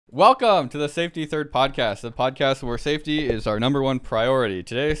Welcome to the Safety Third Podcast, the podcast where safety is our number one priority.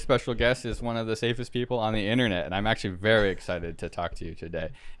 Today's special guest is one of the safest people on the internet, and I'm actually very excited to talk to you today.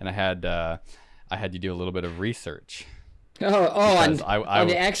 And I had you do a little bit of research. On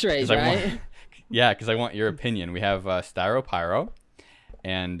the X-rays, right? Because I want your opinion. We have Sripol,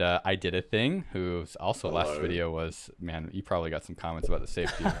 and I did a thing. Whose also last video was, man, you probably got some comments about the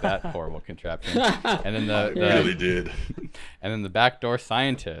safety of that horrible contraption. And then the really did. And then the backdoor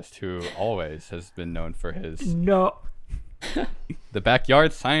scientist, who always has been known for his the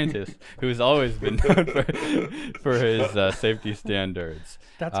backyard scientist, who's always been known for his safety standards.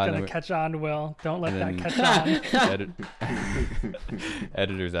 That's gonna catch on, Will. Don't let that catch on.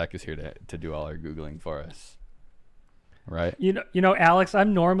 Editor Zach is here to do all our Googling for us. Right. You know, Alex,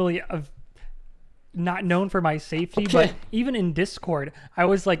 I'm normally not known for my safety, but even in Discord, I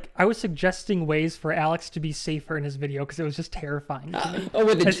was suggesting ways for Alex to be safer in his video because it was just terrifying to me.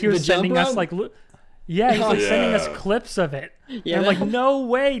 Because he was sending us sending us clips of it. Yeah, and I'm like, no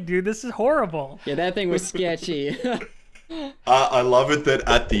way, dude, this is horrible. Yeah, that thing was sketchy. I love it that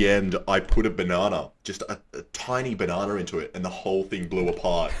at the end I put a banana, just a tiny banana into it, and the whole thing blew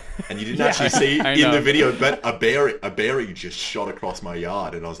apart. And you didn't actually see in the video, but a bearing just shot across my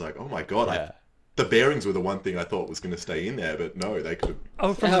yard, and I was like, oh my god! The bearings were the one thing I thought was going to stay in there, but no, they could.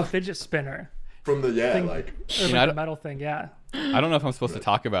 Oh, from the fidget spinner. From the the metal thing, yeah. I don't know if I'm supposed to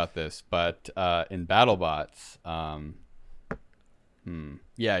talk about this, but in BattleBots,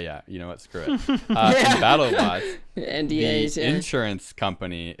 you know what? Screw it. In BattleBots, NDAs, the insurance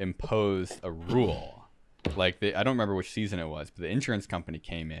company imposed a rule. I don't remember which season it was, but the insurance company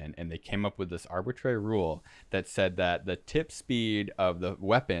came in and they came up with this arbitrary rule that said that the tip speed of the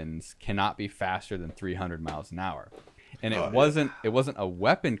weapons cannot be faster than 300 miles an hour. And it wasn't a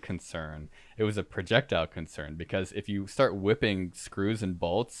weapon concern, it was a projectile concern, because if you start whipping screws and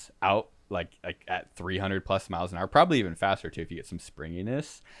bolts out like at 300 plus miles an hour, probably even faster too if you get some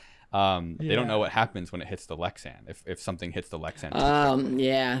springiness, they don't know what happens when it hits the Lexan, if something hits the Lexan.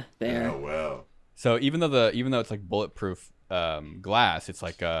 There. Oh wow. So even though it's like bulletproof glass, it's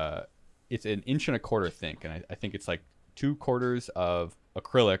like it's an inch and a quarter thick, and I think it's like 2/4 of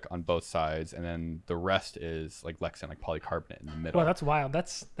acrylic on both sides, and then the rest is like Lexan, like polycarbonate in the middle. Well, that's wild.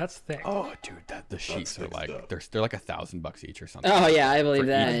 That's thick. Oh, dude, the sheets are like they're like $1,000 each or something. Oh yeah, I believe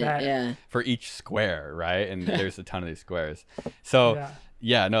that. Yeah. For each square, right? And there's a ton of these squares. So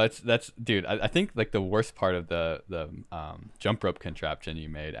that's dude. I think like the worst part of the jump rope contraption you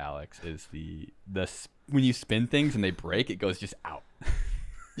made, Alex, is the when you spin things and they break, it goes just out.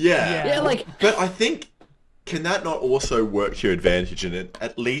 Yeah, but I think, can that not also work to your advantage? And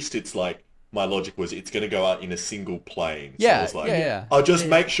at least it's like, my logic was it's going to go out in a single plane. So I was like, I'll just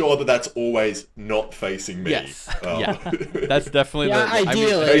make sure that that's always not facing me. Yes. That's definitely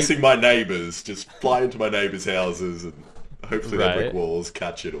ideally. Facing my neighbors, just fly into my neighbors' houses and hopefully their brick walls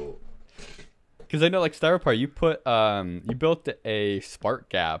catch it all. Because I know, like, Sripol, you built a spark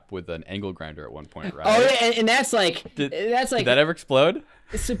gap with an angle grinder at one point, right? Oh, yeah, and that's like... Did that ever explode?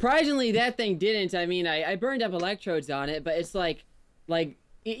 Surprisingly, that thing didn't. I mean, I burned up electrodes on it, but it's like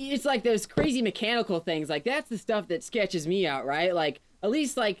those crazy mechanical things. Like, that's the stuff that sketches me out, right? Like, at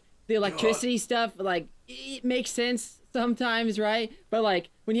least, like, the electricity stuff, like, it makes sense sometimes, right? But, like,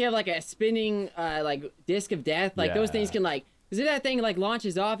 when you have, like, a spinning, like, disc of death, like, those things can, like... Because if that thing, like,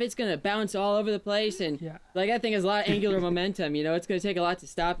 launches off, it's going to bounce all over the place, and, like, that thing has a lot of angular momentum, you know? It's going to take a lot to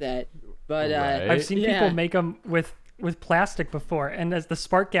stop that. But, I've seen people make them with plastic before, and as the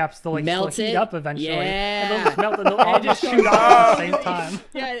spark gaps, they'll, like, melt heat up eventually. And they'll just melt, and they'll all just shoot off at the same time.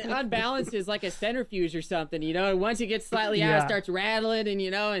 Yeah, unbalanced is like a centrifuge or something, you know? And once it gets slightly out, it starts rattling, and, you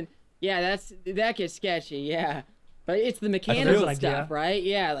know, and, that gets sketchy, But it's the mechanical stuff, right?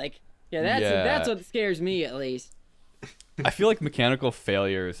 Yeah, like, that's what scares me, at least. I feel like mechanical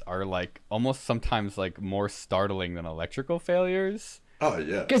failures are like almost sometimes like more startling than electrical failures. Oh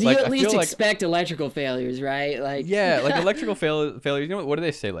yeah, because you at least expect electrical failures, right? Like like electrical failures. You know what do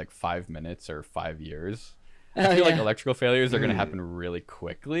they say? Like 5 minutes or 5 years. I feel like electrical failures are going to happen really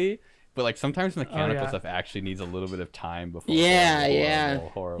quickly, but like sometimes mechanical stuff actually needs a little bit of time before.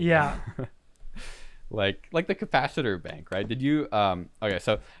 Horrible. Yeah. like the capacitor bank, right? Did you? Okay,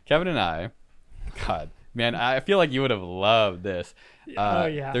 so Kevin and I, God. Man, I feel like you would have loved this.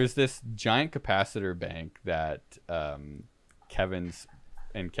 There's this giant capacitor bank that Kevin's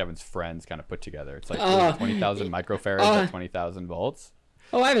friends kind of put together. It's like 20,000 microfarads at 20,000 volts.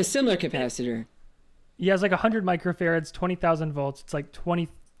 Oh, I have a similar capacitor. Yeah, it's like 100 microfarads, 20,000 volts. It's like 20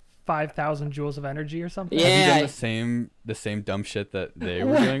 5,000 joules of energy or something. Yeah. Have you done the same dumb shit that they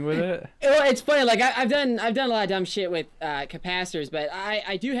were doing with it? Well, it's funny. Like I've done a lot of dumb shit with capacitors, but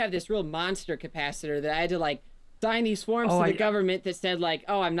I do have this real monster capacitor that I had to like sign these forms to the government that said like,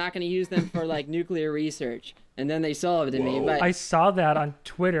 oh, I'm not going to use them for like nuclear research, and then they sold it to me. But I saw that on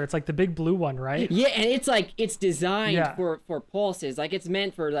Twitter. It's like the big blue one, right? Yeah, and it's like it's designed for pulses. Like it's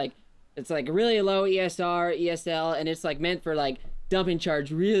meant for like it's like really low ESR, ESL, and it's like meant for like dumping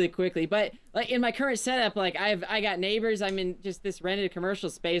charge really quickly. But like in my current setup, like I got neighbors. I'm in just this rented commercial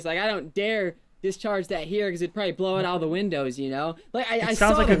space. Like I don't dare discharge that here because it'd probably blow out all the windows, you know. Like I sounds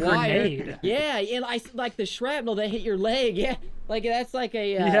saw like the a wire. grenade. Yeah, and I like the shrapnel that hit your leg. Yeah, like that's like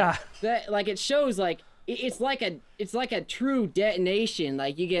a that like it shows like it's like a true detonation.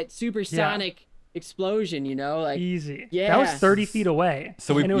 Like you get supersonic explosion, you know, like easy. Yeah, that was 30 feet away,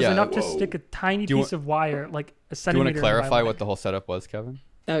 So and it was enough to stick a tiny piece of wire, like a Do you centimeter. want to clarify what the whole setup was, Kevin?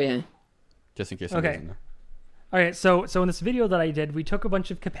 Oh yeah. Just in case. Okay. All right. So in this video that I did, we took a bunch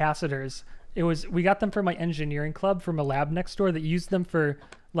of capacitors. We got them from my engineering club from a lab next door that used them for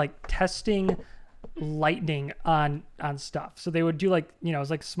like testing lightning on stuff. So they would do like, you know, it was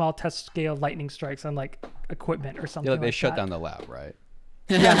like small test scale lightning strikes on like equipment or something. Yeah, they like shut that. down the lab, right?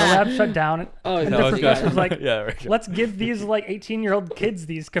 Yeah, the lab shut down. Oh, and no, it was like, yeah, right. let's give these like 18-year-old kids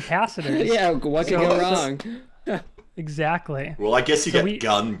these capacitors. Yeah, what could go wrong? Exactly. Well, I guess you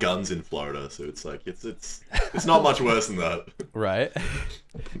get guns in Florida, so it's like it's not much worse than that. Right.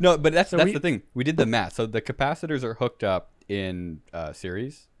 No, but that's the thing. We did the math. So the capacitors are hooked up in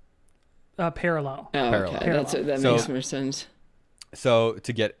series. Parallel. Oh, Parallel. Okay. That makes more sense. So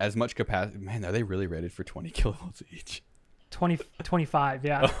to get as much capacity, man, are they really rated for 20 kilovolts each? 25,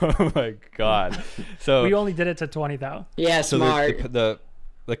 yeah. Oh my god. So we only did it to 20 though. Yeah, so smart.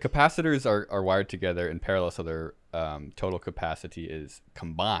 The capacitors are wired together in parallel, so their total capacity is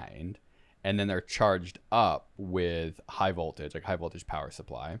combined, and then they're charged up with high voltage power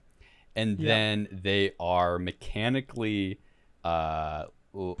supply, and then they are mechanically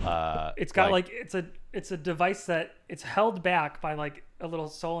it's got like it's a device that it's held back by like a little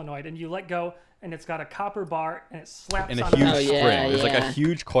solenoid, and you let go, and it's got a copper bar, and it slaps and a on huge it. spring. It's like a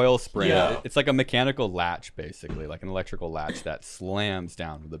huge coil spring. Yeah. It's like a mechanical latch, basically, like an electrical latch that slams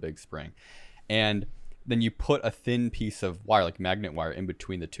down with a big spring, and then you put a thin piece of wire, like magnet wire, in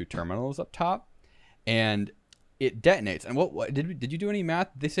between the two terminals up top, and it detonates. And what did you do any math?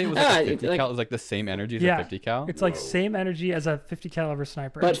 They say it was like a 50 cal. It was like the same energy as a 50 cal. It's like same energy as a 50 caliber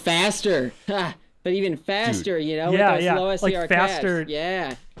sniper, but faster. But even faster, Dude. You know, with those low SCR like faster. Cats.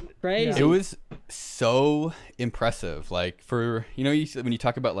 Yeah, crazy. It was so impressive. Like for when you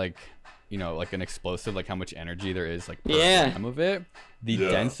talk about like like an explosive, like how much energy there is like per gram of it. The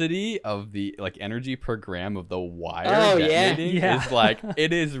density of the like energy per gram of the wire detonating is like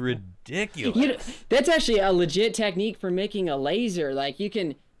it is ridiculous. That's actually a legit technique for making a laser. Like you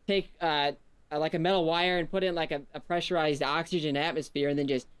can take like a metal wire and put in like a pressurized oxygen atmosphere and then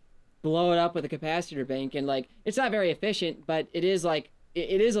just blow it up with a capacitor bank, and like it's not very efficient, but it is like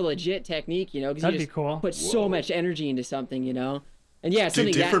it is a legit technique, you know, because you just put so much energy into something, you know. And yeah,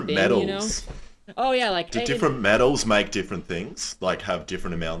 something different that big, metals. you know. Oh yeah, like do different metals make different things? Like have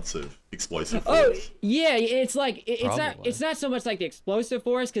different amounts of explosive force? Oh yeah, it's like it's not so much like the explosive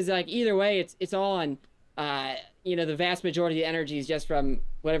force, because like either way, it's all on the vast majority of the energy is just from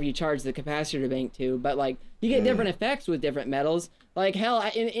whatever you charge the capacitor bank to. But like you get different effects with different metals. Like hell,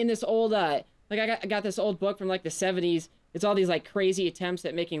 in this old I got this old book from like the 70s. It's all these like crazy attempts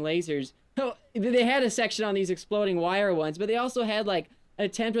at making lasers. Oh, they had a section on these exploding wire ones, but they also had like an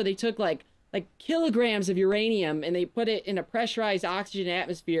attempt where they took like kilograms of uranium and they put it in a pressurized oxygen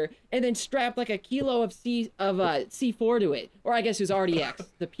atmosphere and then strapped like a kilo of C4 to it, or I guess it was RDX,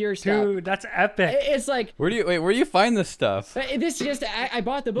 the pure stuff. Dude, that's epic. It's like where do you find this stuff? This just I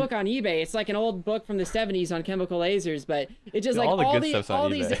bought the book on eBay. It's like an old book from the 70s on chemical lasers, but it's just like all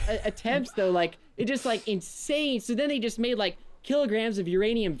these attempts though, like it's just like insane. So then they just made like kilograms of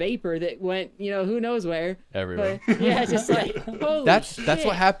uranium vapor that went, who knows where. Everywhere. But, yeah, it's just like holy that's shit.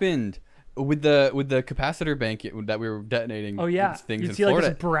 what happened with the capacitor bank that we were detonating. Oh yeah, things you'd in see Florida.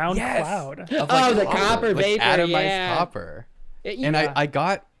 like this brown cloud. Of, like, the copper like vapor, atomized copper. And I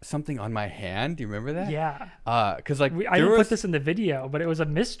got something on my hand. Do you remember that? Yeah. Because like I didn't put this in the video, but it was a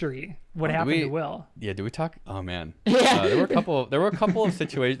mystery. What happened to Will? Yeah. Did we talk? Oh man. There were a couple of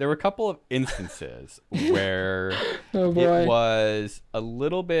situations. There were a couple of instances where it was a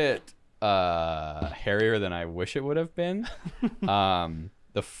little bit hairier than I wish it would have been.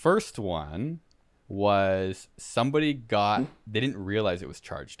 The first one was somebody they didn't realize it was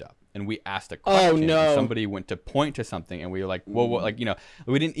charged up. And we asked a question. Oh, no. And somebody went to point to something, and we were like, "Whoa, whoa!" Like,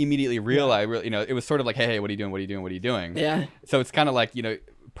 we didn't immediately realize. It was sort of like, "Hey, what are you doing? What are you doing? What are you doing?" Yeah. So it's kind of like,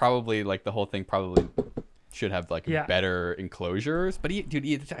 probably like the whole thing probably should have like better enclosures. But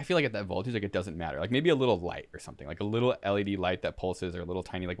dude, I feel like at that voltage, like it doesn't matter. Like maybe a little light or something, like a little LED light that pulses, or a little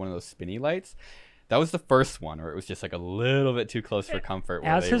tiny, like one of those spinny lights. That was the first one where it was just like a little bit too close for comfort.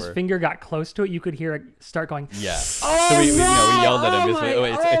 As his finger got close to it, you could hear it start going. Yeah. Oh, so we no! yelled at him.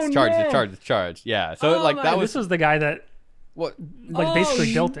 It's charged. No! It's charged. It's charged. Yeah. So This was the guy that what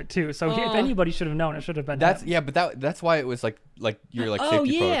basically built it too. So if anybody should have known, it should have been him. But that's why it was like your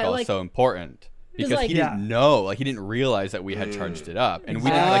safety protocol is so important. Because he didn't know, he didn't realize that we had charged it up, and we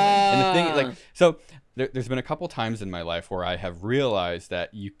didn't and the thing so. There's been a couple times in my life where I have realized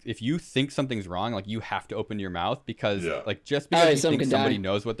that if you think something's wrong, like you have to open your mouth, because just because you think somebody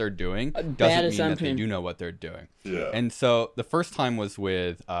knows what they're doing doesn't mean that they do know what they're doing. Yeah. And so the first time was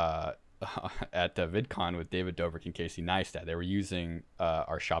with at VidCon with David Dobrik and Casey Neistat. They were using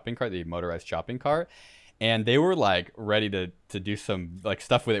our shopping cart, the motorized shopping cart. And they were like ready to do some like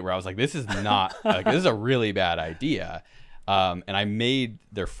stuff with it where I was like, this is not this is a really bad idea. And I made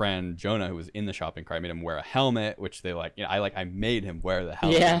their friend Jonah, who was in the shopping cart, I made him wear a helmet, which they I made him wear the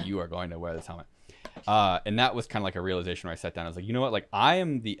helmet. Yeah. Like, you are going to wear this helmet. And that was kind of like a realization where I sat down. I was like, you know what? Like, I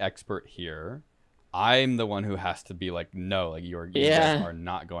am the expert here. I'm the one who has to be like, no, like you guys are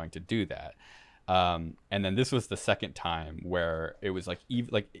not going to do that. And then this was the second time where it was like,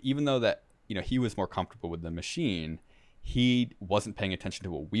 even though that, he was more comfortable with the machine, he wasn't paying attention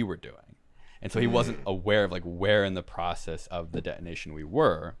to what we were doing. And so he wasn't aware of like where in the process of the detonation we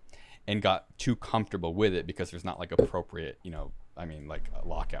were, and got too comfortable with it because there's not like appropriate,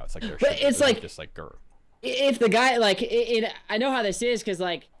 lockouts. Like but it's like just like grr. If the guy I know how this is, because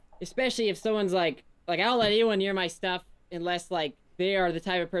like especially if someone's like I'll let anyone near my stuff unless like they are the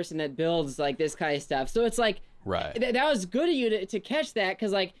type of person that builds like this kind of stuff. So it's like that was good of you to catch that,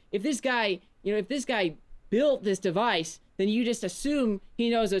 because like if this guy built this device, then you just assume he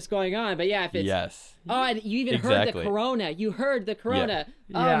knows what's going on. But yeah, if it's and you even heard the corona. You heard the corona.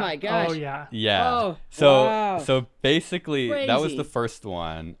 Yeah. Oh my gosh. Oh yeah. Yeah. Oh, so basically that was Crazy. the first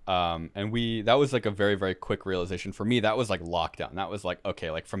one. And that was like a very, very quick realization for me. That was like lockdown. That was like,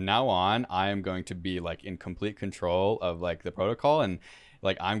 okay, like from now on, I am going to be like in complete control of like the protocol, and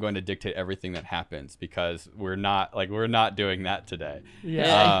like I'm going to dictate everything that happens, because we're not doing that today.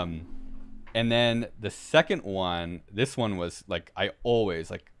 Yeah. And then the second one, this one was like, I always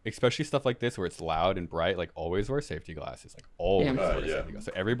like, especially stuff like this where it's loud and bright, like always wear safety glasses, like always wear safety glasses.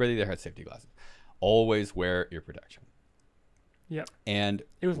 So everybody there had safety glasses. Always wear ear protection. Yep. And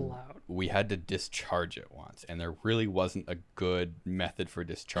it was loud. We had to discharge it once, and there really wasn't a good method for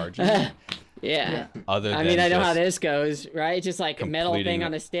discharging it. Yeah. Other than I know how this goes, right? It's just like a metal thing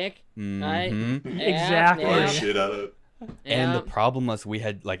on a stick, right? Exactly. Yeah. Shit out of it. And the problem was we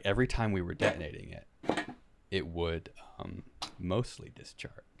had like every time we were detonating it would mostly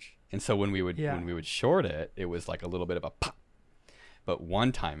discharge. And so when we would short it, it was like a little bit of a pop. But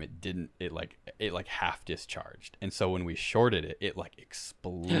one time it didn't. It half discharged, and so when we shorted it, it like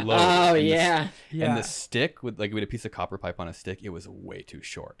exploded. Oh yeah. And the stick we had a piece of copper pipe on a stick. It was way too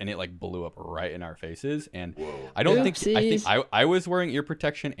short, and it like blew up right in our faces. And I think I was wearing ear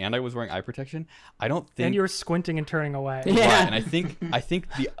protection and I was wearing eye protection. I don't think. And you were squinting and turning away. Yeah. Right, and I think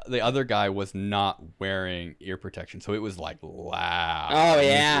the other guy was not wearing ear protection, so it was like loud. Oh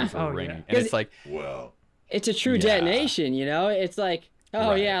yeah. Ringing. And it's like, wow. It's a true detonation, it's like,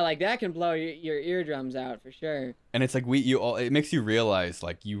 like that can blow your eardrums out for sure. And it's like it makes you realize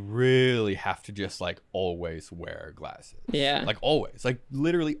like you really have to just like always wear glasses. Yeah. Like always, like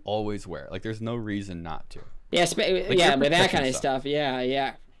literally always wear. Like there's no reason not to. Yeah, but that kind of stuff.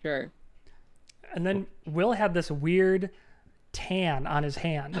 Yeah, for sure. And then Will had this weird tan on his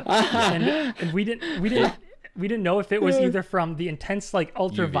hand, and we didn't know if it was either from the intense like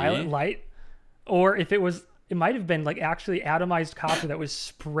ultraviolet light, or if it might have been like actually atomized copper that was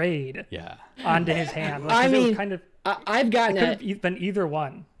sprayed onto his hand. Like, it was kind of, I've gotten it could have been either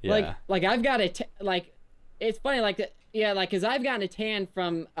one. Yeah. Like I've got it's funny because I've gotten a tan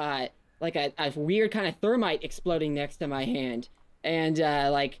from like a weird kind of thermite exploding next to my hand, and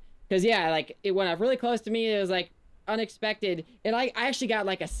because it went up really close to me. It was like unexpected, and I actually got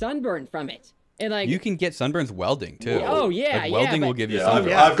like a sunburn from it. And like you can get sunburns welding too. Oh yeah, like, welding will give you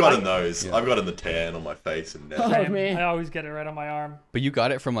sunburns. I've gotten those. I've gotten the tan on my face and neck. Oh man, I always get it right on my arm. But you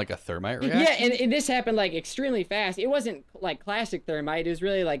got it from like a thermite reaction? Yeah, and this happened like extremely fast. It wasn't like classic thermite. It was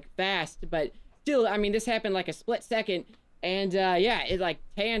really like fast, but still, I mean, this happened like a split second. and yeah, it like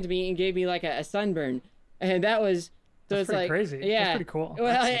tanned me and gave me like a sunburn, and that was so That's it's pretty like crazy. yeah, That's pretty cool.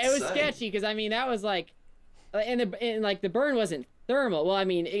 Well, That's it was insane. sketchy because I mean that was like, and like the burn wasn't thermal. Well, I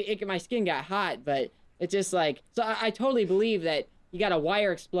mean my skin got hot, but it's just like so I totally believe that you got a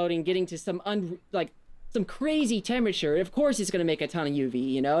wire exploding, getting to some some crazy temperature. Of course, it's gonna make a ton of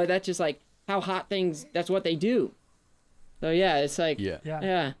UV. You know, that's just like how hot things. That's what they do. So yeah, it's like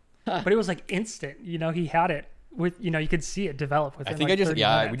yeah. But it was like instant. You know, he had it with you could see it develop within. I think like 30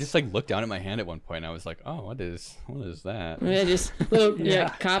 minutes. we just like looked down at my hand at one point and I was like, oh, what is that? Yeah, just little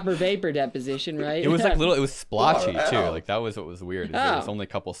copper vapor deposition, right? It was like little, it was splotchy Oh, too. ow. Like that was what was weird. Is there was only a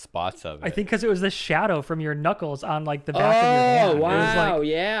couple spots of it. I think because it was the shadow from your knuckles on like the back of your hand. Oh wow, It was like,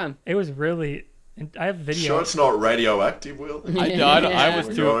 yeah. it was really. I have video. Sure, it's not radioactive, Will. I was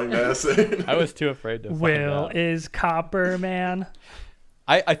We're too going there soon. I was too afraid to find Will out. is copper man.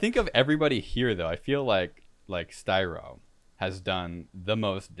 I think of everybody here though. I feel like Styro has done the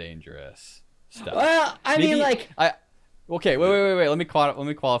most dangerous stuff. Well, I mean, like okay, wait. Let me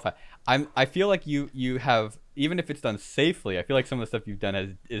qualify. I feel like you have, even if it's done safely, I feel like some of the stuff you've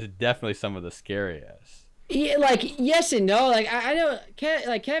done is definitely some of the scariest. yeah, like yes and no. Like I know,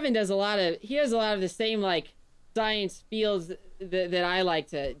 Kevin does he has a lot of the same like science fields that I like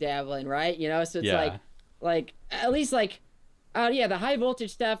to dabble in, right? You know, so it's like at least like, the high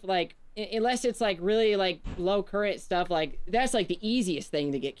voltage stuff, like unless it's like really like low current stuff, like that's like the easiest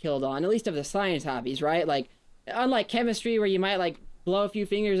thing to get killed on, at least of the science hobbies, right? Like unlike chemistry where you might like blow a few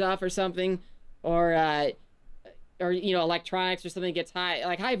fingers off or something, or electronics or something gets high,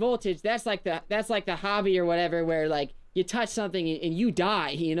 like high voltage, that's like the hobby or whatever where like you touch something and you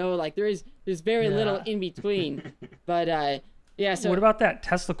die, you know, like there's very little in between. But yeah, so What about that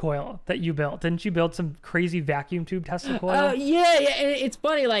Tesla coil that you built? Didn't you build some crazy vacuum tube Tesla coil? oh yeah, and it's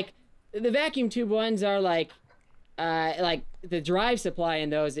funny, like the vacuum tube ones are like the drive supply in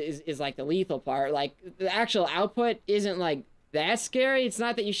those is like the lethal part. Like the actual output isn't like that scary. It's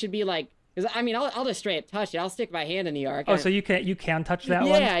not that you should be like, because I mean I'll just straight up touch it. I'll stick my hand in the arc. Oh, so you can touch that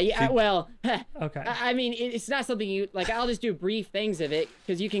one? Yeah. Well, Okay. I mean it's not something you like. I'll just do brief things of it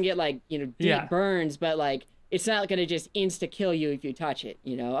because you can get like deep burns, but like it's not gonna just insta kill you if you touch it.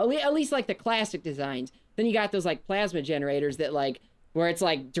 You know, at least like the classic designs. Then you got those like plasma generators that like where it's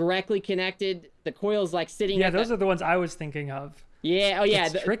like directly connected. The coil's like sitting. Yeah, those are the ones I was thinking of. Yeah. Oh yeah.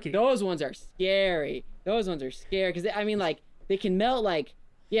 It's tricky. Those ones are scary. Those ones are scary because I mean like they can melt like.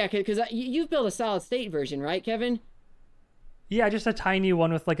 Yeah, because you've built a solid state version, right, Kevin? Yeah, just a tiny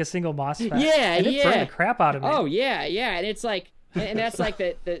one with like a single MOSFET. Yeah, and it burned the crap out of me. Oh yeah, and it's like, and that's like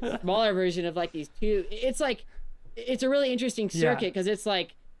the smaller version of like these two. It's like, it's a really interesting circuit because it's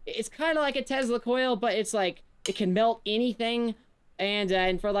like, it's kind of like a Tesla coil, but it's like it can melt anything,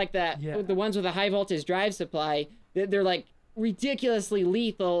 and for like the ones with a high voltage drive supply, they're like ridiculously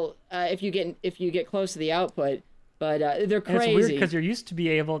lethal if you get close to the output. But they're crazy. And it's weird because you're used to be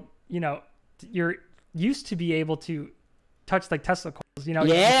able to touch like Tesla coils. You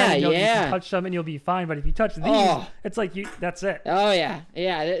can touch them and you'll be fine. But if you touch these, it's like that's it. Oh yeah.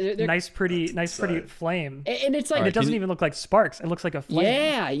 They're nice pretty flame. And it's like and it doesn't even look like sparks. It looks like a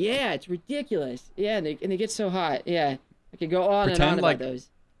flame. Yeah, it's ridiculous. Yeah, and they get so hot. Yeah, I could go on and on about those.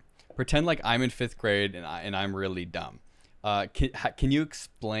 Pretend like I'm in 5th grade and I'm really dumb. Can you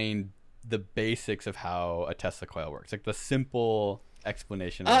explain the basics of how a Tesla coil works, like the simple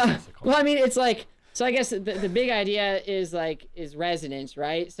explanation of a Tesla coil? Well, I mean, it's like, so I guess the big idea is resonance,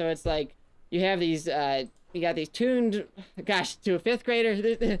 right? So it's like you have these you got these tuned, gosh, to a 5th grader,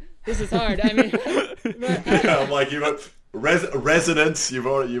 this is hard. I mean, I'm like, you have resonance. You've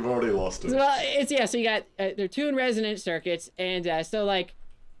already lost it. Well, so you got they're tuned resonance circuits, and so like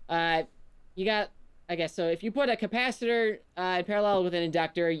you got, I guess, so if you put a capacitor in parallel with an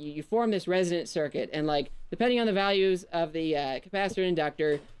inductor, you form this resonance circuit, and like depending on the values of the capacitor and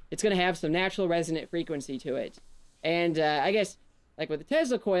inductor, it's going to have some natural resonant frequency to it. And I guess like with the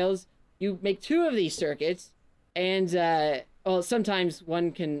Tesla coils, you make 2 of these circuits, and sometimes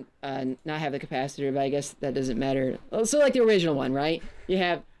one can not have the capacitor, but I guess that doesn't matter. So like the original one, right? You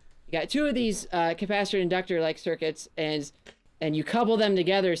got 2 of these capacitor inductor like circuits, and you couple them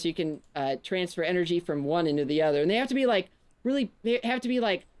together so you can transfer energy from one into the other. And they have to be like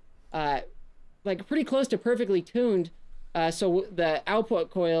pretty close to perfectly tuned, so the output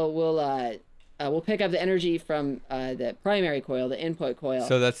coil will pick up the energy from the primary coil, the input coil.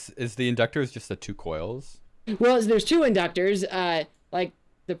 So is the inductor just the 2 coils? Well, there's 2 inductors. Like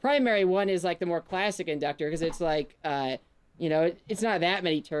the primary one is like the more classic inductor because it's like it's not that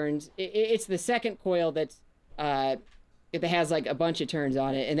many turns. It's the second coil that has like a bunch of turns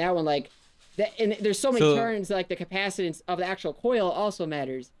on it, and that one like and there's so many turns, like the capacitance of the actual coil also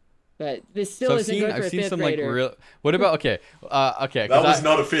matters. But this still isn't good for a fifth grader. What about okay? That was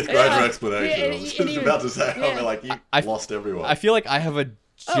not a fifth grader explanation. I was just about to say, you lost everyone. I feel like I have a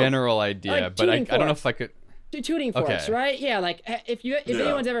general idea, but I don't know if I could. Tuning forks, right? Yeah, like if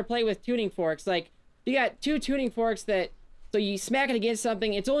anyone's ever played with tuning forks, like you got two tuning forks that, so you smack it against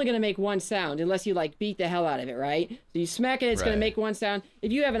something, it's only gonna make one sound unless you like beat the hell out of it, right? So you smack it, it's gonna make one sound.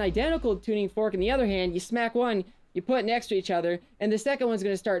 If you have an identical tuning fork in the other hand, you smack one, you put it next to each other, and the second one's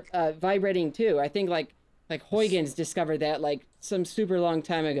gonna start vibrating too. I think like Huygens discovered that like some super long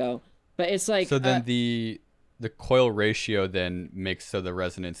time ago. But it's like so then the coil ratio then makes so the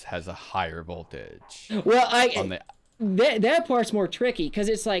resonance has a higher voltage. Well, that part's more tricky because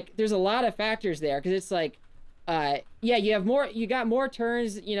it's like there's a lot of factors there because it's like you got more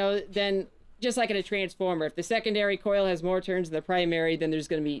turns, than just like in a transformer. If the secondary coil has more turns than the primary, then there's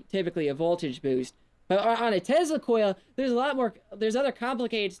going to be typically a voltage boost. But on a Tesla coil, there's a lot more. There's other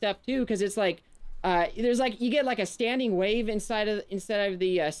complicated stuff too, because it's like you get like a standing wave inside of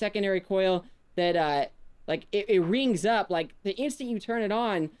the secondary coil that it rings up. Like the instant you turn it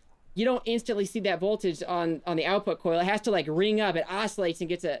on, you don't instantly see that voltage on the output coil. It has to like ring up. It oscillates and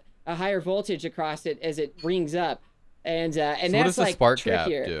gets a higher voltage across it as it rings up, and so that's what does the like spark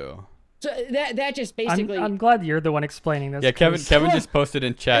trickier. gap do? So that just basically. I'm glad you're the one explaining this. Yeah, Kevin just posted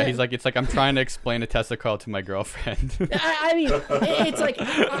in chat. He's like, it's like I'm trying to explain a Tesla coil to my girlfriend. I mean, it's like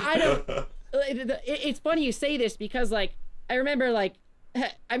I don't. It's funny you say this because like I remember when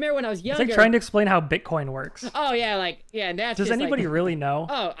I was younger. It's like trying to explain how Bitcoin works. Oh yeah, and that's. Does anybody really know?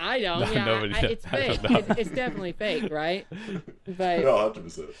 Oh, I don't. No, nobody knows. It's fake. It's definitely fake, right? But no,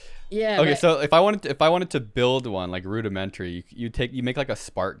 100%. Yeah. Okay, so if I wanted to build one like rudimentary, you make like a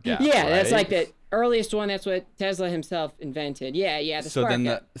spark gap. Yeah, right? that's like the earliest one. That's what Tesla himself invented. Yeah. The spark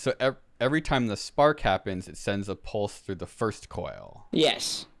gap. Every time the spark happens, it sends a pulse through the first coil.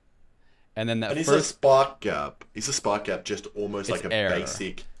 Yes. And then is a spark gap just almost like a air.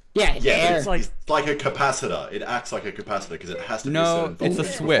 Basic? Yeah, it's like a capacitor. It acts like a capacitor because it has to be a certain it's a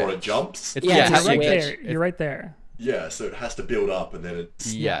voltage switch before it jumps. You're right there. Yeah, so it has to build up and then it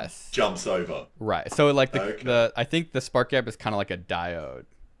jumps over. Right. So like I think the spark gap is kind of like a diode,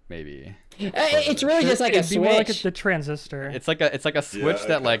 maybe. It's really just like a switch. More like the transistor. It's like a switch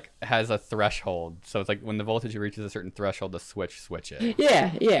that like has a threshold. So it's like when the voltage reaches a certain threshold, the switch it.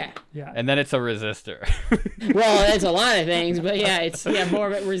 Yeah. And then it's a resistor. Well, it's a lot of things, but more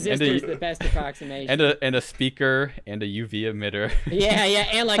of a resistor is the best approximation. And a speaker and a UV emitter. Yeah,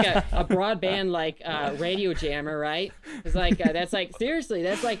 and like a broadband radio jammer, right? It's like that's like seriously,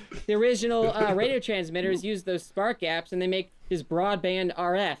 that's like the original radio transmitters use those spark gaps and they make this broadband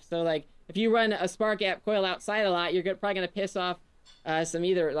RF. So like if you run a spark gap coil outside a lot, you're probably going to piss off some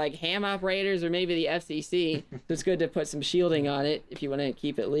either like ham operators or maybe the FCC. So it's good to put some shielding on it if you want to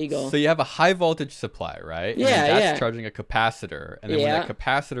keep it legal. So you have a high voltage supply, right? Yeah, and that's charging a capacitor. And then when that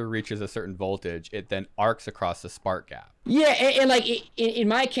capacitor reaches a certain voltage, it then arcs across the spark gap. Yeah, and like in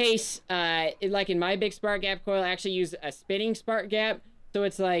my case, like in my big spark gap coil, I actually use a spinning spark gap. So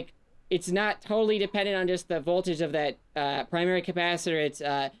it's like, it's not totally dependent on just the voltage of that primary capacitor. It's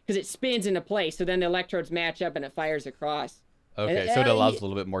because it spins into place, so then the electrodes match up and it fires across. Okay, so it allows a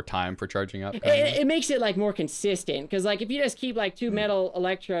little bit more time for charging up. It makes it like more consistent because like if you just keep like two metal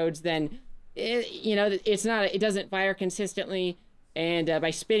electrodes, then it doesn't fire consistently. And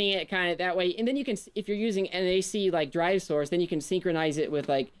by spinning it kind of that way, and then you can, if you're using an AC like drive source, then you can synchronize it with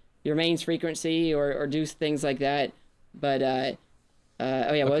like your mains frequency or do things like that. But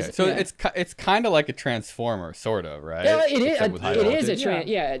it's kind of like a transformer, sort of, right? Yeah, it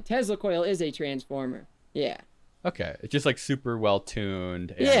is. Tesla coil is a transformer. Yeah. Okay, it's just like super well tuned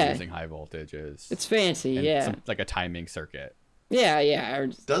and using high voltages. It's fancy, it's like a timing circuit. Yeah.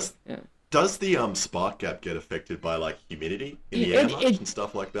 Does the spark gap get affected by like humidity in the air and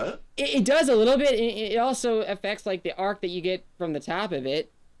stuff like that? It does a little bit. It also affects like the arc that you get from the top of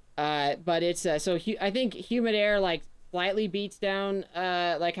it. But it's I think humid air like slightly beats down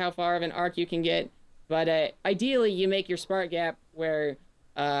like how far of an arc you can get, but ideally you make your spark gap where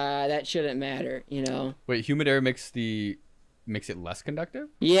that shouldn't matter, Wait, humid air makes it less conductive?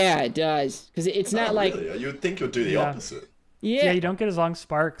 Yeah, it does, because it's not like really? You would think you'll do the opposite. Yeah, you don't get as long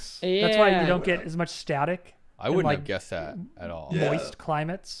sparks. That's why you don't get as much static. I wouldn't have guessed that at all. Moist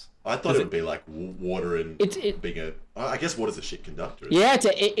climates. I thought it would be like water and being I guess water's a shit conductor. Yeah,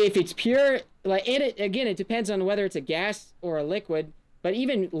 if it's pure, like, and it depends on whether it's a gas or a liquid. But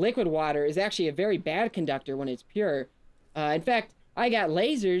even liquid water is actually a very bad conductor when it's pure. In fact, I got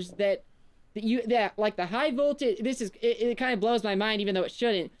lasers that like the high voltage. It kind of blows my mind, even though it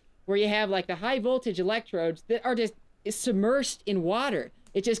shouldn't. where you have like the high voltage electrodes that are just submersed in water.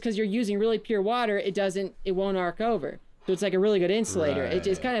 It's just because you're using really pure water, it won't arc over. So it's like a really good insulator. Right.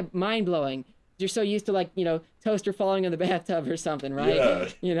 It's kind of mind blowing. You're so used to, like, you know, toaster falling in the bathtub or something, right? Yeah.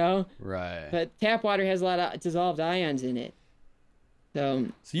 You know? Right. But tap water has a lot of dissolved ions in it. So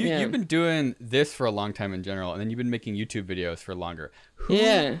you've been doing this for a long time in general, and then you've been making YouTube videos for longer.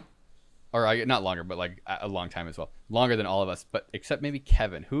 Yeah. Or not longer, but like a long time as well. Longer than all of us, but except maybe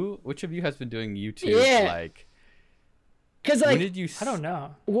Kevin. Which of you has been doing YouTube? Like, because, like, when did you? I don't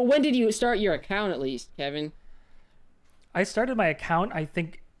know. Well, when did you start your account, at least, Kevin? I started my account, I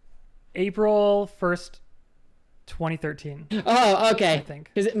think, April 1st, 2013. Oh, okay. I think.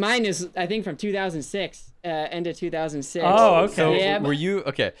 Because mine is, I think, from 2006, end of 2006. Oh, okay. So Yeah, were you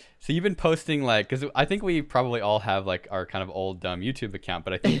okay? So you've been posting, like, because I think we probably all have like our kind of old dumb YouTube account,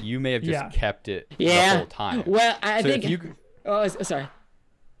 but I think you may have just kept it the whole time. Well, I think. you, oh, sorry.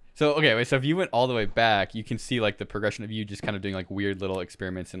 So okay, wait, so if you went all the way back, you can see like the progression of you just kind of doing like weird little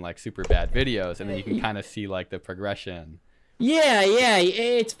experiments and like super bad videos, and then you can kind of see like the progression. Yeah,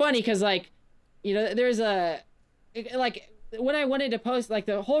 it's funny because, like, you know, there's like when I wanted to post, like,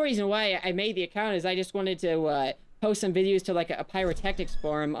 the whole reason why I made the account is I just wanted to post some videos to like a pyrotechnics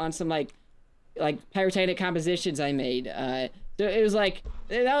forum on some like pyrotechnic compositions I made. So it was like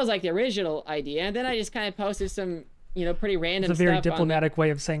that was like the original idea, and then I just kind of posted some, you know, pretty random stuff. It's a very diplomatic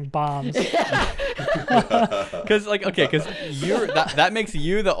way of saying bombs. Because you're that makes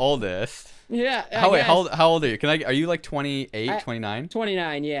you the oldest. Yeah. How old are you? Are you like 28, 29?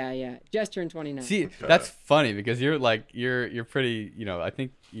 29, yeah. Just turned 29. See, that's funny because you're pretty, you know, I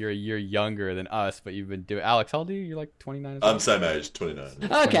think you're a year younger than us, but you've been doing. Alex, how old are you? You're like 29 as well? I'm same age, 29.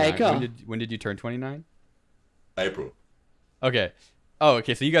 Okay, 29. cool. When did you turn 29? April. Okay. Oh,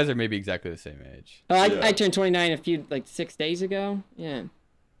 okay. So you guys are maybe exactly the same age. Oh, I turned 29 6 days ago. Yeah.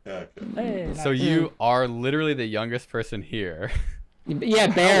 Yeah, okay. Hey, So you are literally the youngest person here. Yeah,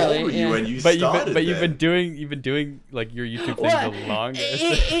 barely. How old were you when you But started? you've been doing like your YouTube thing the longest.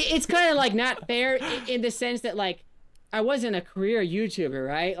 It's kind of like not fair in the sense that, like, I wasn't a career YouTuber,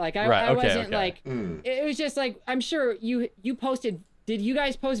 right? Like I wasn't like it was just like, I'm sure you posted. Did you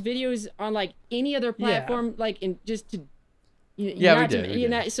guys post videos on like any other platform, like in just to? We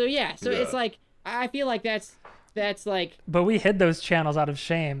did. So it's like I feel like that's like. But we hid those channels out of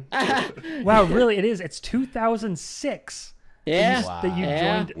shame. Wow, really? It's 2006. Yeah. That you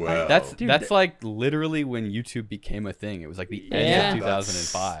joined. Wow. That's like literally when YouTube became a thing. It was like the end of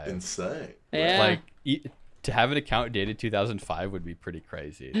 2005. That's insane. Yeah. Like to have an account dated 2005 would be pretty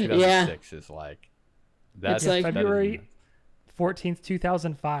crazy. 2006 is like that's like February 14th,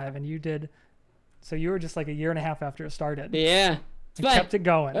 2005, and you did. So you were just like a year and a half after it started. Yeah. But kept it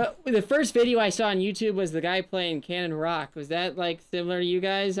going. The first video I saw on YouTube was the guy playing Cannon Rock. Was that like similar to you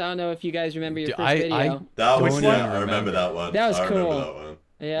guys? I don't know if you guys remember your first video. I remember that one. That was cool. That one.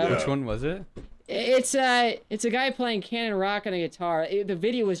 Yeah. Which one was it? It's a guy playing Cannon Rock on a guitar. The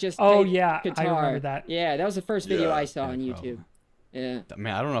video was just guitar. I remember that. Yeah, that was the first video I saw on YouTube. Yeah.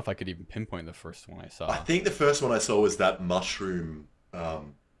 Man, I don't know if I could even pinpoint the first one I saw. I think the first one I saw was that mushroom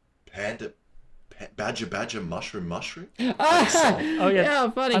panda. Badger mushroom. Oh yeah. Yeah,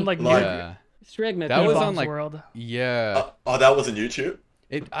 funny. I'm like Strigma. That was on like World. Yeah. That was on YouTube.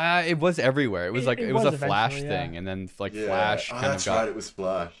 It was everywhere. It was like it was a Flash thing, and then like Flash kind of got. Right. It was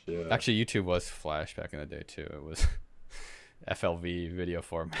Flash. Yeah. Actually, YouTube was Flash back in the day too. It was FLV video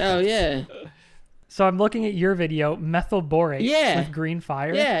format. Oh yeah. So I'm looking at your video, methyl borate with green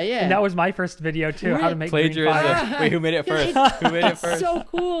fire. Yeah. And that was my first video too, how to make green fire. Wait, who made it first? Who made it first? It's so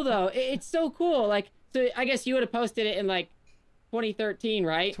cool though. It's so cool. Like, so I guess you would have posted it in like 2013,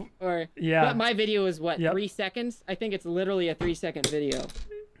 right? Or but my video was what, 3 seconds? I think it's literally a 3-second video.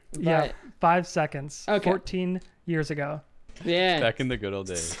 But, 5 seconds. Okay. 14 years ago. Yeah. Back in the good old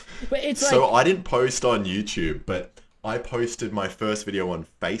days. But it's so I didn't post on YouTube, but I posted my first video on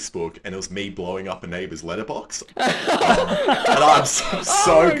Facebook, and it was me blowing up a neighbor's letterbox. And I'm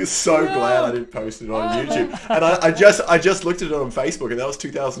so glad I didn't post it on YouTube. And I just looked at it on Facebook, and that was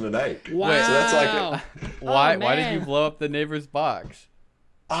 2008. Wow. So that's like why did you blow up the neighbor's box?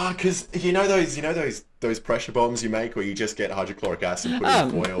 Because you know those pressure bombs you make where you just get hydrochloric acid, put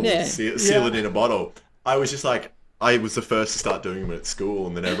it in foil, seal it in a bottle. I was just like, I was the first to start doing them at school,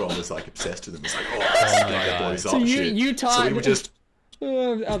 and then everyone was like obsessed with them. It's like, that blows up. You taught. So we would just.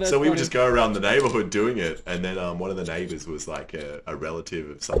 We would just go around the neighborhood doing it, and then one of the neighbors was like a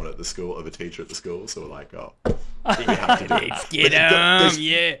relative of someone at the school, of a teacher at the school. So we're like, we have to do it. Let's get 'em,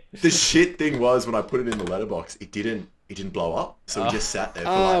 yeah. The shit thing was when I put it in the letterbox, it didn't he didn't blow up. So we just sat there for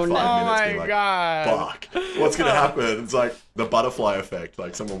Oh, like no. 5 minutes being my like, God. fuck, what's going to happen? It's like the butterfly effect.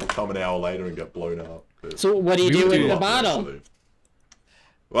 Like someone will come an hour later and get blown up. So what do you do with the bottle?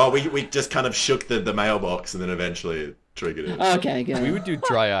 Well, we just kind of shook the mailbox and then eventually it triggered it. Okay, good. We would do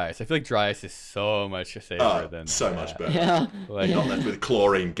dry ice. I feel like dry ice is so much safer than so that. much better. Yeah. You're not left with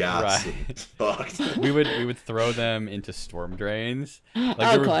chlorine gas. Right. And fucked. we would throw them into storm drains.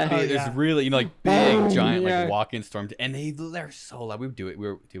 Like Okay. there's really like big giant yeah. like walk-in storm, and they're so loud. We would do it.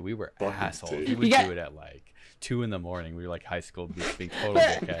 We were Fucking assholes. dude. We would You got- do it at like 2 a.m. We were like high school being total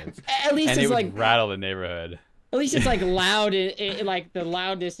dickheads, At least and it's it would like rattle the neighborhood. at least it's like loud. Like the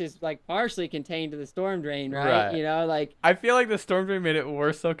loudness is like partially contained to the storm drain, right? Right. You know, like I feel like the storm drain made it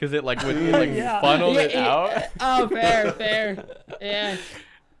worse though, because it like funneled it out. Oh, fair. Yeah.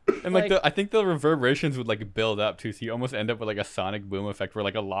 And like Like- I think the reverberations would like build up too, so you almost end up with like a sonic boom effect where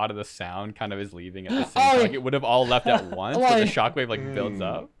like a lot of the sound kind of is leaving at the same time. Like it would have all left at once, but the shockwave like builds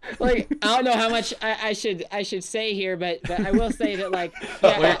up. Like I don't know how much I should say here, but I will say that like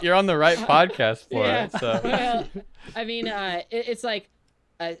yeah, Well, you're on the right podcast for yeah. it. So Well, I mean, it's like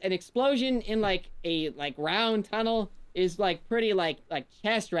an explosion in like a round tunnel is like pretty like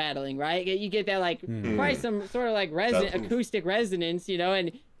chest rattling, right? You get that like probably some sort of like acoustic resonance, you know,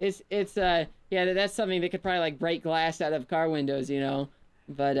 and it's yeah, that's something that could probably like break glass out of car windows, you know.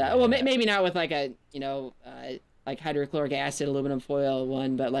 But well, maybe not with like a like hydrochloric acid, aluminum foil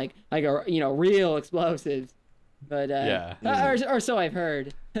one, but like a real explosives. But Yeah. or so I've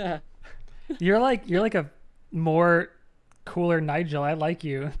heard. You're like a more cooler Nigel. I like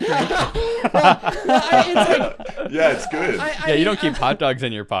you. It's like, Yeah, it's good. yeah, you don't keep hot dogs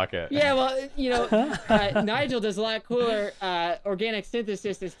in your pocket. yeah, well, Nigel does a lot cooler organic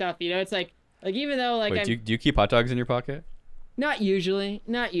synthesis and stuff. You know, it's like even though like Wait, I'm do you keep hot dogs in your pocket? not usually.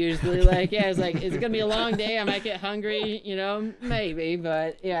 Like yeah, it's like is it gonna be a long day? I might get hungry. You know, maybe,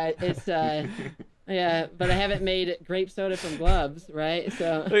 but yeah, it's yeah, but I haven't made grape soda from gloves, right?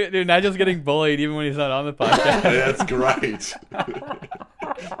 So Dude, Nigel's getting bullied even when he's not on the podcast. That's great.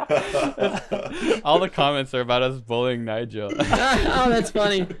 All the comments are about us bullying Nigel. oh, that's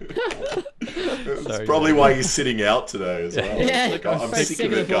funny. That's Sorry, probably guys. why he's sitting out today as well. Yeah, Like, I'm probably sick of sick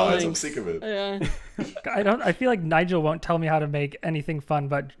it, of the guys. bullying. I'm sick of it. Yeah. I feel like Nigel won't tell me how to make anything fun,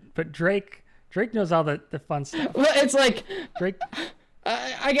 but Drake knows all the fun stuff. Well, it's like Drake.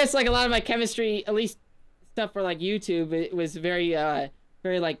 I guess like a lot of my chemistry, at least stuff for like YouTube, it was very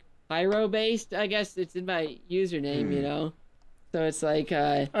like pyro based. I guess it's in my username, you know. So it's like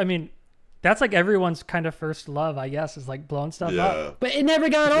I mean, that's like everyone's kind of first love, I guess, is like blowing stuff Yeah. up. but it never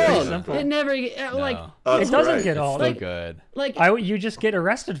got Very old. simple. It never like No. Oh, It that's doesn't great. get old. So Like- good. like You just get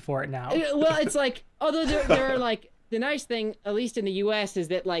arrested for it now. well, it's like although there are like the nice thing, at least in the U.S., is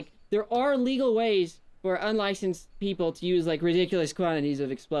that like there are legal ways for unlicensed people to use like ridiculous quantities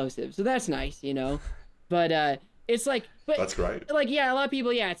of explosives. So that's nice, you know. But it's like That's great. like yeah, a lot of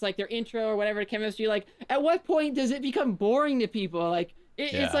people it's like their intro or whatever to chemistry. Like at what point does it become boring to people? Like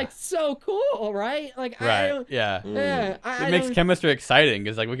it's Yeah. like so cool, right? Like I Right. don't. Yeah. Yeah, I It makes don't- chemistry exciting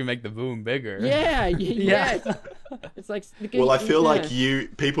because like we can make the boom bigger. Yeah, yes. It's like Well, I feel yeah.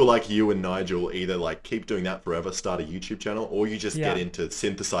 like people like you and Nigel either like keep doing that forever, start a YouTube channel, or you just get Yeah. into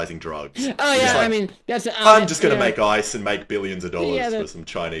synthesizing drugs. Oh You're yeah, just like, I mean that's. I'm just gonna yeah. make ice and make billions of dollars Yeah, for some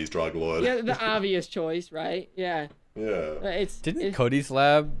Chinese drug lord. Yeah, the obvious choice, right? Yeah. Yeah. Didn't Cody's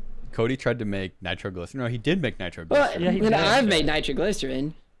lab? Cody tried to make nitroglycerin. No, he did make Well, nitroglycerin. Yeah, he I mean, did. I've made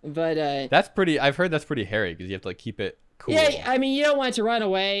nitroglycerin, but That's pretty. I've heard that's pretty hairy because you have to like keep it cool. yeah, I mean, you don't want it to run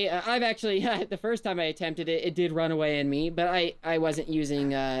away. I've actually the first time I attempted it, it did run away in me, but I wasn't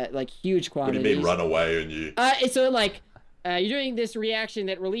using like huge What do quantities. you mean run away and you? So like you're doing this reaction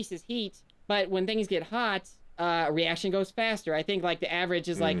that releases heat, but when things get hot, reaction goes faster. I think like the average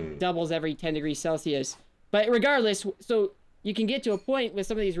is like doubles every 10 degrees Celsius. But regardless, so you can get to a point with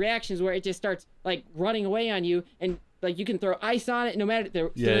some of these reactions where it just starts like running away on you, and like you can throw ice on it, no matter the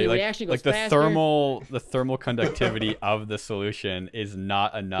reaction goes like the faster. thermal conductivity of the solution is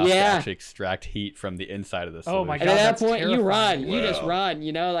not enough to Yeah. actually extract heat from the inside of the solution. Oh my And God, at that that's point, you run. terrifying. You just Wow. run.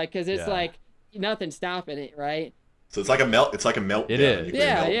 You know, like because it's Yeah. like nothing stopping it, right? So it's like a melt. It's like a meltdown. It is. You can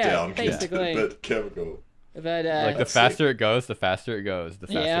Yeah, melt yeah, down, basically. but chemical. But Like the That's faster it goes, the faster it goes, the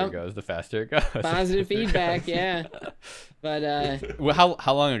faster Yeah. it goes, the faster it goes. positive feedback, yeah. But Well,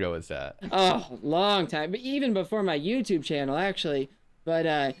 how long ago was that? oh, long time. But even before my YouTube channel, actually. But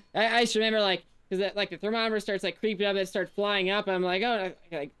I just remember like because like the thermometer starts like creeping up, it starts flying up. I'm like, oh,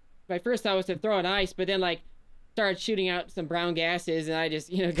 like my first thought was to throw an ice, but then like started shooting out some brown gases, and I just,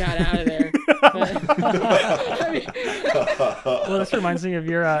 got out of there. Well, this reminds me of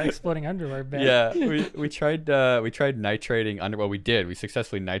your exploding underwear bit. Yeah, we tried nitrating underwear. Well, we did. We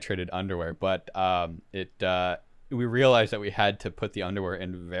successfully nitrated underwear, but we realized that we had to put the underwear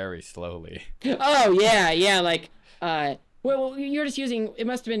in very slowly. Oh yeah, like well, you're just using. It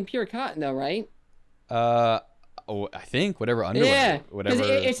must have been pure cotton, though, right? I think whatever underwear. Yeah, whatever.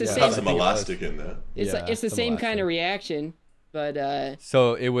 it's the same. Got some elastic in there. It's the same kind of reaction, but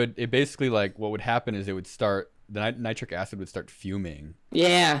So it basically, like, what would happen is the nitric acid would start fuming.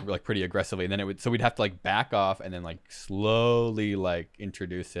 Yeah. Like pretty aggressively, and then so we'd have to like back off and then like slowly like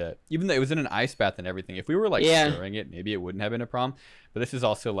introduce it. Even though it was in an ice bath and everything, if we were like stirring it, maybe it wouldn't have been a problem. But this is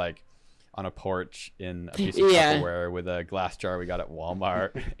also like on a porch in a piece of Tupperware with a glass jar we got at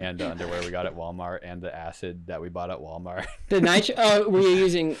Walmart and the underwear we got at Walmart and the acid that we bought at Walmart. The nitrate. Oh, were you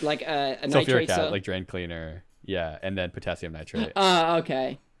using like a nitrate? Like drain cleaner. Yeah, and then potassium nitrate. Oh,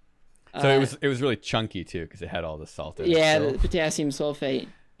 okay. So it was really chunky too because it had all the salt in it. Yeah, So. the potassium sulfate.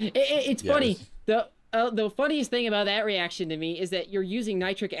 It's funny. The funniest thing about that reaction to me is that you're using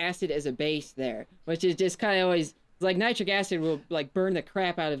nitric acid as a base there, which is just kind of always like nitric acid will like burn the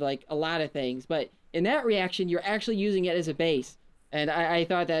crap out of like a lot of things, but in that reaction you're actually using it as a base, and I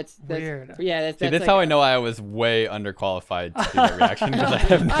thought that's weird. Yeah, that's like, how I know I was way underqualified to do that reaction because I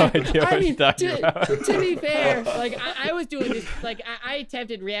have no idea what you're talking about. To be fair, like I was doing this, like I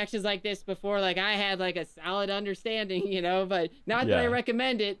attempted reactions like this before, like I had like a solid understanding, but not that I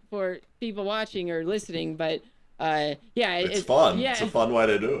recommend it for people watching or listening, but it's fun. Yeah, it's a fun way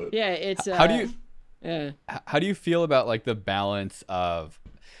to do it. Yeah, it's how do you feel about like the balance of,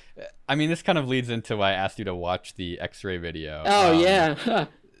 I mean, this kind of leads into why I asked you to watch the X-ray video. Oh yeah.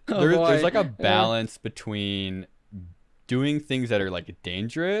 There's like a balance between doing things that are like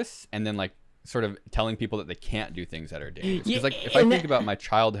dangerous and then like sort of telling people that they can't do things that are dangerous. Because like if I think about my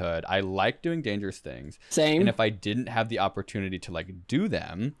childhood, I like doing dangerous things. Same. And if I didn't have the opportunity to like do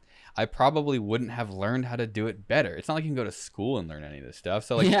them, I probably wouldn't have learned how to do it better. It's not like you can go to school and learn any of this stuff.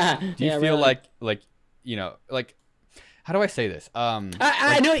 So like, do you feel really. like how do I say this?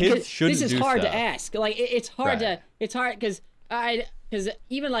 I know kids shouldn't this is do hard stuff. to ask. Like it's hard because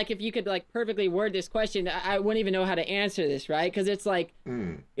even like if you could like perfectly word this question, I wouldn't even know how to answer this, right? Because it's like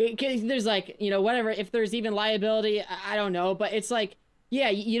there's like whatever, if there's even liability, I don't know, but it's like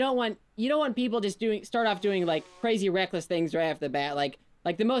you don't want people just start off doing like crazy reckless things right off the bat. Like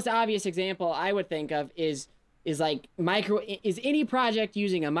the most obvious example I would think of is like any project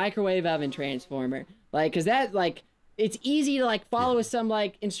using a microwave oven transformer, like because that like it's easy to like follow some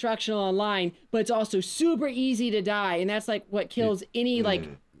like instructional online, but it's also super easy to die, and that's like what kills any like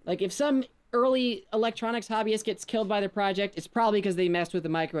if some early electronics hobbyist gets killed by their project, it's probably because they messed with the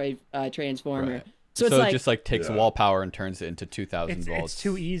microwave transformer. Right. So it's it like, just like takes wall power and turns it into 2,000 volts. It's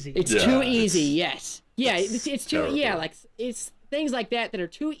too easy. It's too easy. Yes. Yeah. It's too. Yeah. Like it's things like that are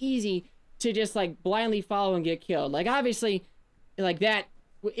too easy to just like blindly follow and get killed. Like obviously, like that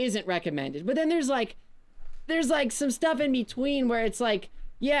isn't recommended. But then there's like some stuff in between where it's like,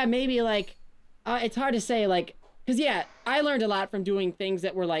 yeah, maybe like it's hard to say, like, because I learned a lot from doing things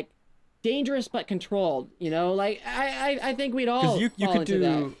that were like dangerous but controlled. Like I think we'd all you fall could into do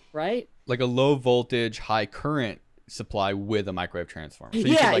that, right? Like a low voltage, high current supply with a microwave transformer. So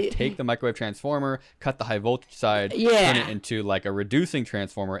you could like take the microwave transformer, cut the high voltage side, turn it into like a reducing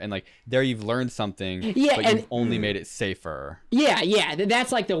transformer, and like there you've learned something, but you've only made it safer. Yeah.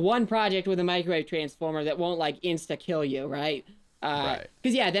 That's like the one project with a microwave transformer that won't like insta kill you, right? Right.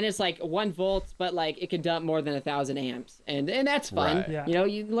 Because then it's like 1 volt, but like it can dump more than 1,000 amps, and that's fun. Right. Yeah.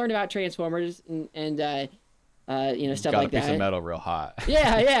 You learn about transformers and stuff Got like a that. piece of metal real hot.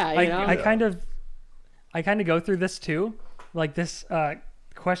 Yeah. I kind of go through this too, like this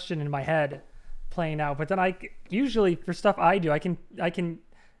question in my head playing out. But then I usually for stuff I do, I can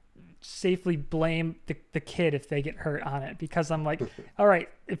safely blame the kid if they get hurt on it, because I'm like, all right,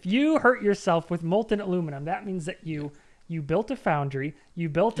 if you hurt yourself with molten aluminum, that means that you built a foundry, you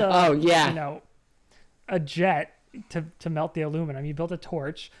built a a jet to melt the aluminum, you built a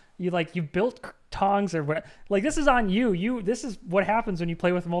torch, you built tongs or what. Like this is on you. This is what happens when you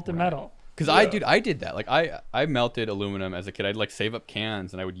play with molten metal. Because I did that. Like I melted aluminum as a kid. I'd like save up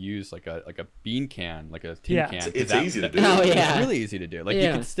cans and I would use like a bean can, like a tin can. It's easy to do. Oh yeah, it's really easy to do. Like you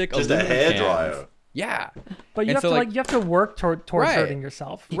can stick just a hairdryer. Yeah, but you have to work towards hurting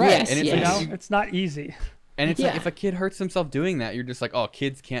yourself. Right, yes, and it's it's not easy. And it's like if a kid hurts himself doing that, you're just like, oh,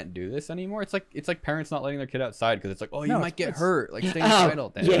 kids can't do this anymore. It's like parents not letting their kid outside because it's like, oh, you might get hurt. Like stay inside all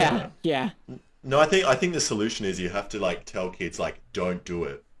day. Yeah. No, I think the solution is you have to like tell kids like don't do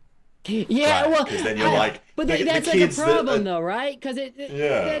it. Yeah, Right. well, Because then you're like, but the that's like a kids problem, though, right? Because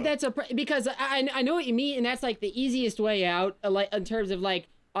Yeah. that's because I know what you mean, and that's like the easiest way out, like in terms of like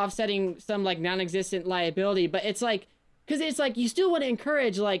offsetting some like non-existent liability. But it's like, because it's like you still want to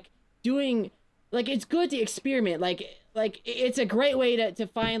encourage like doing, like it's good to experiment, like it's a great way to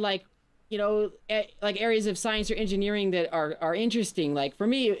find like, you know, like areas of science or engineering that are interesting. Like for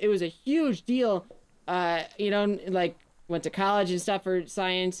me, it was a huge deal. You know, like went to college and stuff for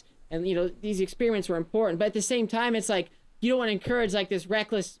science. And, you know, these experiments were important. But at the same time, it's like, you don't want to encourage, like, this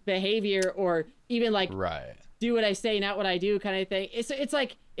reckless behavior or even, like, do what I say, not what I do kind of thing. It's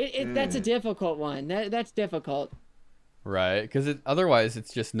like, that's a difficult one. That's difficult. Right. Because otherwise,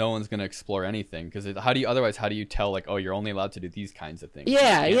 it's just no one's going to explore anything. Because how do you tell, like, oh, you're only allowed to do these kinds of things?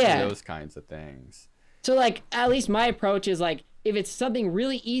 Yeah, you can't yeah. do those kinds of things. So, like, at least my approach is, like, if it's something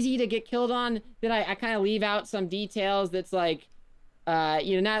really easy to get killed on, then I kind of leave out some details that's, like,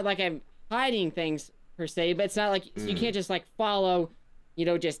 you know, not like I'm hiding things per se, but it's not like you can't just like follow, you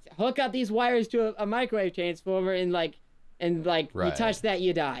know, just hook up these wires to a microwave transformer and like you touch that,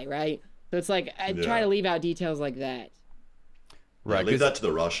 you die, right? So it's like I try to leave out details like that. Right, leave that to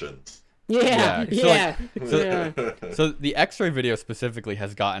the Russians. Yeah. So the X-ray video specifically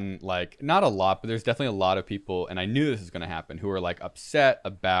has gotten like not a lot, but there's definitely a lot of people, and I knew this was going to happen, who are like upset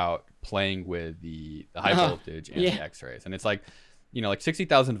about playing with the high voltage and the X-rays, and it's like, you know, like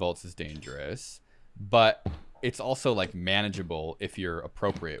 60,000 volts is dangerous, but it's also like manageable if you're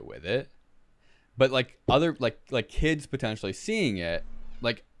appropriate with it. But like other like kids potentially seeing it,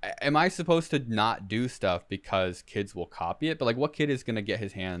 like, am I supposed to not do stuff because kids will copy it? But like, what kid is gonna get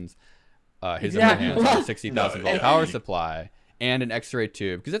his hands, hands on a 60,000 volt power supply and an X-ray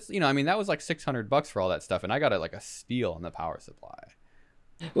tube? Because it's, you know, I mean, that was like $600 for all that stuff, and I got it like a steal on the power supply.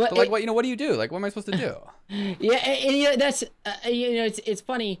 Well, so like, what do you do? Like, what am I supposed to do? Yeah, and you know, that's you know, it's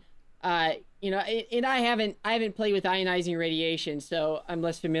funny, you know, and I haven't played with ionizing radiation, so I'm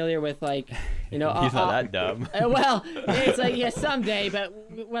less familiar with, like, you know, he's not that dumb. Well, it's like, yeah, someday, but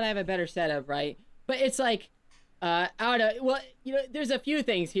when I have a better setup, right? But it's like, I don't know. Well, you know, there's a few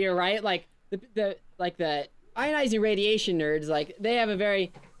things here, right? Like the ionizing radiation nerds, like they have a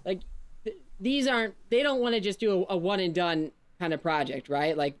very like they don't want to just do a one and done kind of project,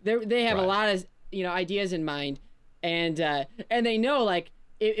 right? Like they have a lot of, you know, ideas in mind, and they know, like,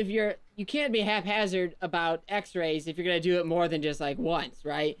 if you can't be haphazard about X-rays if you're gonna do it more than just like once,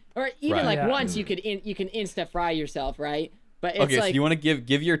 right? Or even once you can insta fry yourself, right? But it's so you want to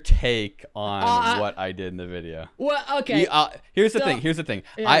give your take on what I did in the video? Well, okay. Here's the thing.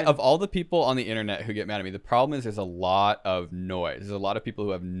 Yeah. Of all the people on the internet who get mad at me, the problem is there's a lot of noise. There's a lot of people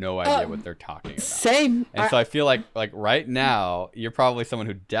who have no idea what they're talking about. Same. And so I feel like right now you're probably someone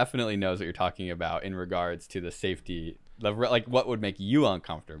who definitely knows what you're talking about in regards to the safety, like what would make you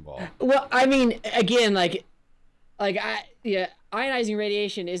uncomfortable. Well, I mean, again, ionizing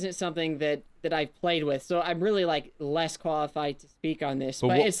radiation isn't something that I've played with, so I'm really like less qualified to speak on this.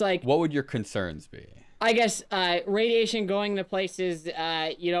 But it's like, what would your concerns be? I guess radiation going to places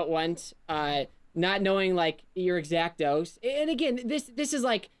you don't want, not knowing like your exact dose, and again, this is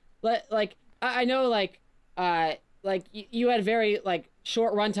like I know like you had very like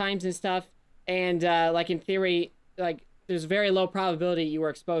short run times and stuff, and like in theory, like there's very low probability you were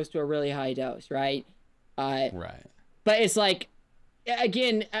exposed to a really high dose, right? Right. But it's like,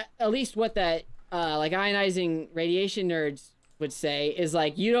 again, at least what the like ionizing radiation nerds would say is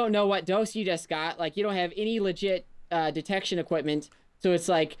like, you don't know what dose you just got. Like, you don't have any legit detection equipment, so it's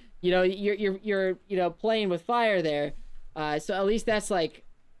like, you know, you're you know, playing with fire there. So at least that's like,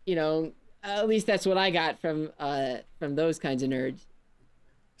 you know, at least that's what I got from those kinds of nerds.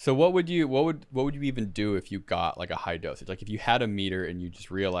 So what would you even do if you got like a high dosage? Like if you had a meter and you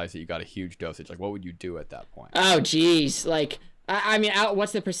just realized that you got a huge dosage, like what would you do at that point? Oh geez, like I mean,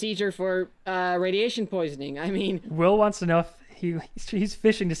 what's the procedure for radiation poisoning? I mean, Will wants to know if he's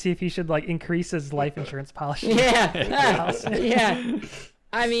fishing to see if he should like increase his life insurance policy. Yeah, yeah.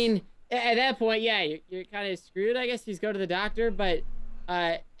 I mean, at that point, yeah, you're kind of screwed. I guess you just go to the doctor, but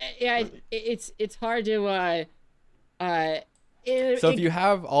yeah, it's hard to so if you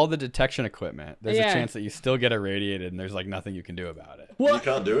have all the detection equipment, there's a chance that you still get irradiated, and there's like nothing you can do about it. Well, you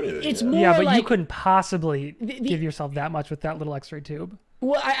can't do anything. It's more yeah, but like, you couldn't possibly give yourself that much with that little X-ray tube.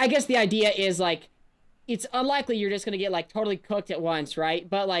 Well, I guess the idea is like, it's unlikely you're just gonna get like totally cooked at once, right?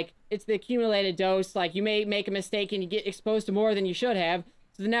 But like, it's the accumulated dose. Like, you may make a mistake and you get exposed to more than you should have.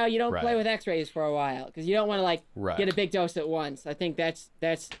 So now you don't play with X-rays for a while because you don't want to like get a big dose at once. I think that's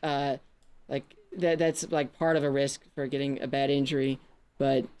like part of a risk for getting a bad injury.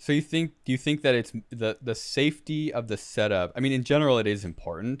 But so do you think that it's the safety of the setup? I mean, in general, it is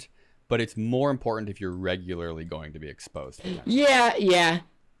important, but it's more important if you're regularly going to be exposed. Yeah.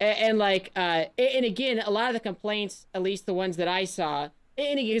 And like, and again, a lot of the complaints, at least the ones that I saw,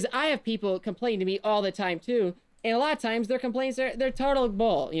 and because I have people complain to me all the time too, and a lot of times their complaints they're total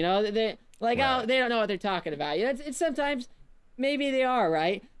bull, you know, they like, oh, they don't know what they're talking about. You know, it's sometimes maybe they are,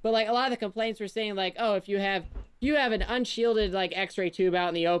 right? But like a lot of the complaints were saying like, oh, if you have an unshielded like X-ray tube out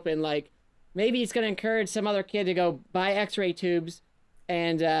in the open, like maybe it's going to encourage some other kid to go buy X-ray tubes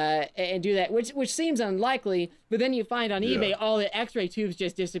and do that, which seems unlikely. But then you find on eBay all the X-ray tubes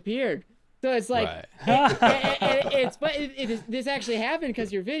just disappeared. So it's like, this actually happened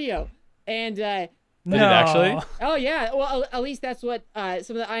because your video, and did it actually? Oh yeah, well at least that's what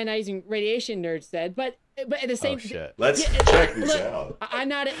some of the ionizing radiation nerds said. But at the same, let's check this out. I'm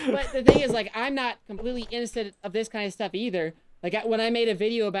not. But the thing is, like, I'm not completely innocent of this kind of stuff either. Like when I made a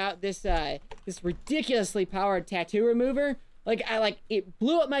video about this this ridiculously powered tattoo remover, like it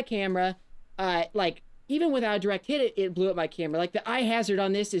blew up my camera, like. Even without a direct hit, it blew up my camera. Like, the eye hazard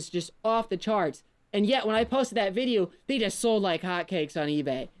on this is just off the charts. And yet, when I posted that video, they just sold like hotcakes on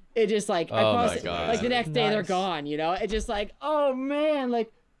eBay. It just like, I posted, like the next day they're gone, you know? It's just like, oh man,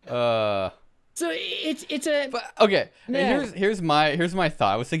 like. So it's a. But, okay, yeah. Here's my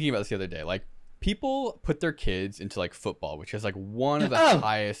thought. I was thinking about this the other day. Like, people put their kids into like football, which is like one of the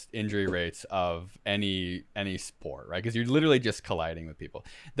highest injury rates of any sport, right? Because you're literally just colliding with people.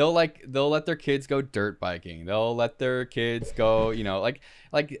 They'll let their kids go dirt biking. They'll let their kids go, you know, like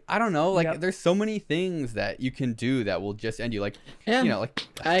I don't know, like there's so many things that you can do that will just end you. Like, you know,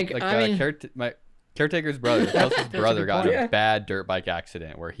 my caretaker's brother, Chelsea's brother, got in a bad dirt bike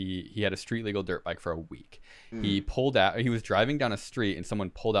accident where he had a street legal dirt bike for a week. He pulled out. He was driving down a street and someone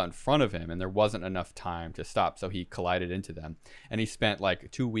pulled out in front of him, and there wasn't enough time to stop, so he collided into them. And he spent like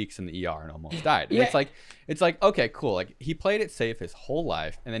 2 weeks in the ER and almost died. And it's like okay, cool. Like, he played it safe his whole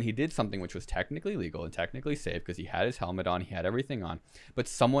life, and then he did something which was technically legal and technically safe because he had his helmet on, he had everything on, but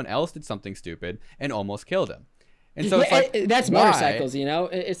someone else did something stupid and almost killed him. And so it's like, that's motorcycles, you know.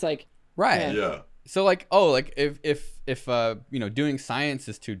 It's like So like, oh, like if you know, doing science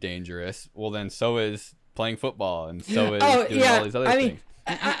is too dangerous, well then so is playing football, and so is doing all these other things.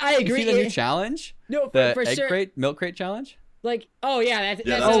 I agree. You see the new challenge? No, for milk crate challenge? Like, oh yeah,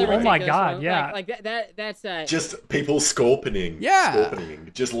 that's oh my god, one. Yeah, that's just people scorpioning,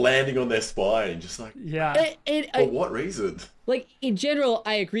 just landing on their spine, just like for what reason? Like, in general,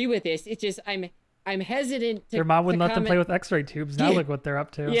 I agree with this. It's just I'm hesitant to. Their mom wouldn't let them play with X-ray tubes. Now look what they're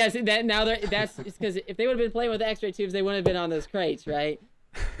up to. Yes, that's because if they would have been playing with X-ray tubes, they wouldn't have been on those crates, right?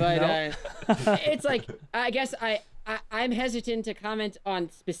 But it's like, I guess I'm hesitant to comment on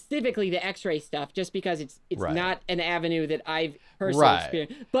specifically the X-ray stuff just because it's not an avenue that I've personally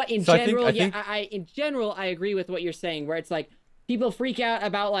experienced. But in general, in general, I agree with what you're saying, where it's like people freak out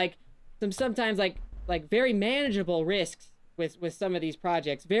about like sometimes like very manageable risks with some of these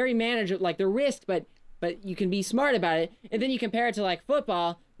projects. Very manageable, like the risk, but you can be smart about it. And then you compare it to like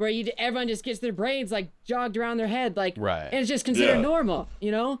football, where everyone just gets their brains like jogged around their head, like, and it's just considered normal,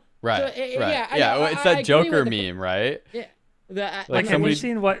 you know? Right. So, it's that Joker meme, right? Yeah. Like we've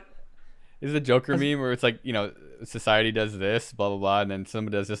seen what is the Joker meme where it's like, you know, society does this, blah blah blah, and then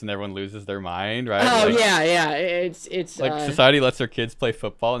someone does this and everyone loses their mind, right? Oh like, it's like society lets their kids play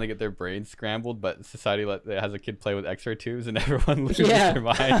football and they get their brains scrambled, but society has a kid play with X-ray tubes and everyone loses their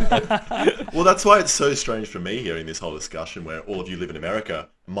mind. Well, that's why it's so strange for me hearing this whole discussion where all of you live in America.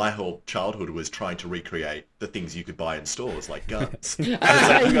 My whole childhood was trying to recreate the things you could buy in stores, like guns. And it's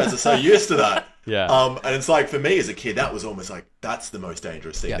like, you guys are so used to that. Yeah. And it's like, for me as a kid, that was almost like, that's the most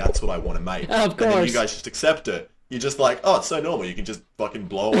dangerous thing. Yeah. That's what I want to make. Of course. And then you guys just accept it. You're just like, oh, it's so normal. You can just fucking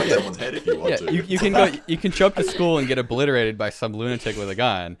blow away someone's head if you want to. You can show up to school and get obliterated by some lunatic with a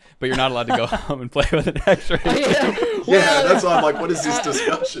gun, but you're not allowed to go home and play with an X-ray. That's why I'm like, what is this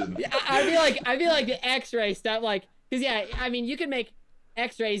discussion? I feel like the X-ray stuff, like, because I mean, you can make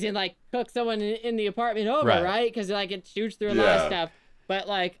X-rays and like cook someone in the apartment over, right? Because like it shoots through a lot of stuff. But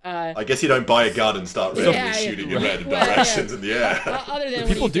like, I guess you don't buy a gun and start randomly shooting in random directions in the air. Other than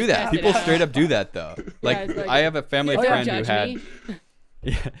people do that. People straight up do that though. Like, I have a family friend who had.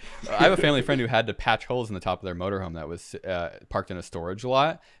 I have a family friend who had to patch holes in the top of their motorhome that was parked in a storage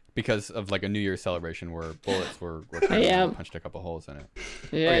lot because of like a New Year's celebration where bullets were punched a couple holes in it.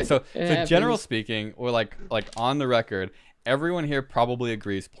 Okay, so general speaking, or like on the record, everyone here probably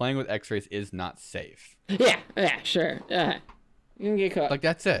agrees playing with X-rays is not safe. Yeah, sure. You can get caught. Like,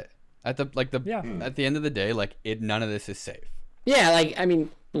 that's it. At the end of the day, like, none of this is safe. Yeah, like, I mean,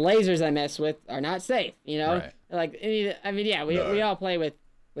 lasers I mess with are not safe, you know? Right. Like, I mean, yeah, we all play with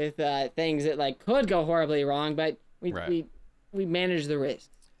things that like could go horribly wrong, but we manage the risks.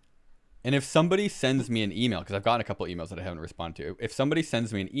 And if somebody sends me an email, because I've gotten a couple emails that I haven't responded to, if somebody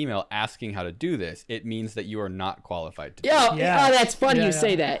sends me an email asking how to do this, it means that you are not qualified to do it. Yeah. Oh, that's funny you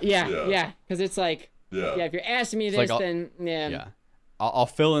say that. Yeah. Because it's like, if you're asking me this, like then I'll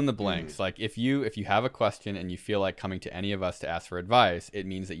fill in the blanks. Like if you have a question and you feel like coming to any of us to ask for advice, it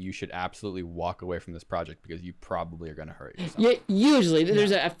means that you should absolutely walk away from this project because you probably are going to hurt yourself. Yeah, usually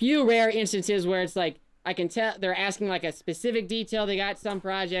there's a few rare instances where it's like, I can tell they're asking like a specific detail. They got some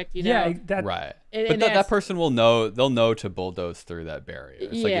project, you know. Yeah, right. But that person will know. They'll know to bulldoze through that barrier.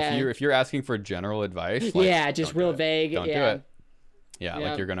 It's like if you're asking for general advice. Like, just real vague. Don't do it. Yeah,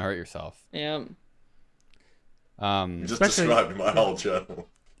 like you're gonna hurt yourself. Yeah. Just describing my whole channel.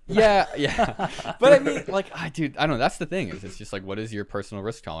 Yeah. But I mean, like, I don't know. That's the thing is, it's just like, what is your personal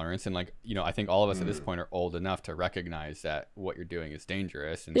risk tolerance? And like, you know, I think all of us at this point are old enough to recognize that what you're doing is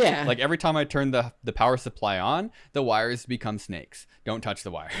dangerous. And like every time I turn the power supply on, the wires become snakes. Don't touch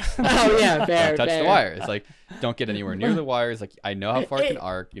the wires. Oh yeah, fair. Don't touch the wires. Like, don't get anywhere near the wires. Like, I know how far it can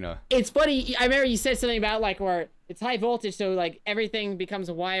arc. You know. It's funny. I remember you said something about like where it's high voltage, so like everything becomes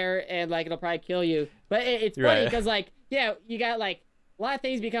a wire and like it'll probably kill you. But it's funny because like you got like. A lot of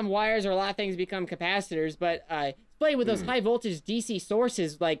things become wires or a lot of things become capacitors, but playing with those high voltage DC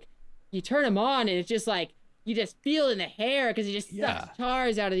sources, like you turn them on and it's just like you just feel it in the hair because it just sucks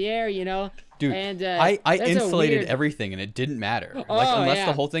chars out of the air, you know. Dude, and I insulated everything and it didn't matter. Like unless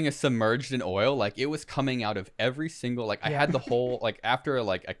the whole thing is submerged in oil, like it was coming out of every single I had the whole like after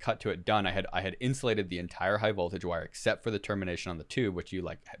like I cut to it done, I had insulated the entire high voltage wire except for the termination on the tube, which you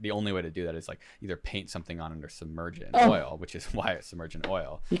like the only way to do that is like either paint something on it or submerge it in oil, which is why it's submerged in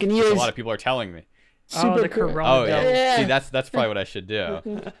oil. You can use a lot of people are telling me. Super Corona. Oh yeah. See, that's probably what I should do.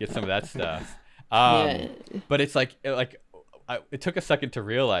 Get some of that stuff. But it's like it took a second to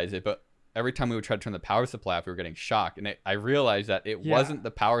realize it, but every time we would try to turn the power supply off, we were getting shocked. And I realized that it wasn't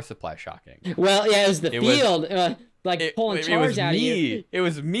the power supply shocking. Well, it was the field, pulling charge out of you. It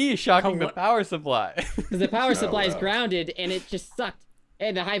was me shocking the power supply. Because the power supply is grounded, and it just sucked.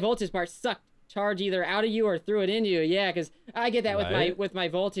 And the high voltage part sucked charge either out of you or threw it into you. Yeah, because I get that with my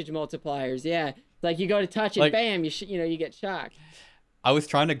voltage multipliers. Yeah, like you go to touch it, bam, you get shocked. I was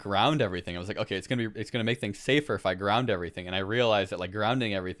trying to ground everything. I was like, okay, it's gonna make things safer if I ground everything. And I realized that like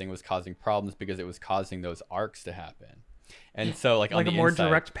grounding everything was causing problems because it was causing those arcs to happen. And so like on the a more inside,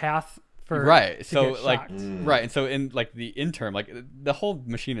 direct path for right. So like right. And so in like the interim, like the whole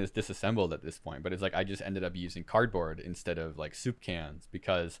machine is disassembled at this point. But it's like I just ended up using cardboard instead of like soup cans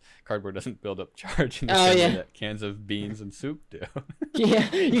because cardboard doesn't build up charge in the same way that cans of beans and soup do.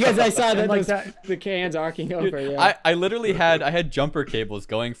 Yeah, you guys, I saw that the cans arcing over. Yeah. I literally had jumper cables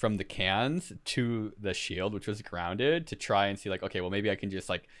going from the cans to the shield, which was grounded, to try and see like, okay, well maybe I can just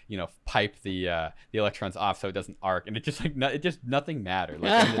like pipe the electrons off so it doesn't arc, and it just like nothing mattered.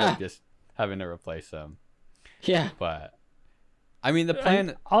 Like I ended up just having to replace them. Yeah. But I mean the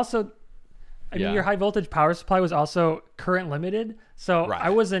plan also. I mean your high voltage power supply was also current limited, so I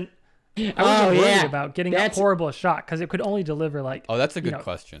wasn't worried about getting a horrible shock because it could only deliver like. Oh, that's a good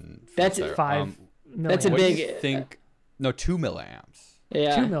question. That's 5 milliamps. That's a big. Think 2 milliamps.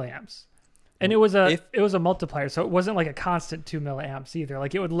 Yeah. 2 milliamps, and it was a multiplier, so it wasn't like a constant 2 milliamps either.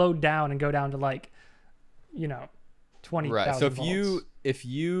 Like it would load down and go down to like, 20,000 right. So volts. if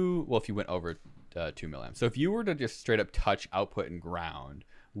you went over 2 milliamps, so if you were to just straight up touch output and ground,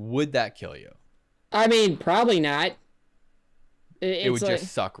 would that kill you? I mean, probably not. It would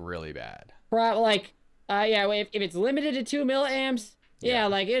just suck really bad. If it's limited to 2 milliamps,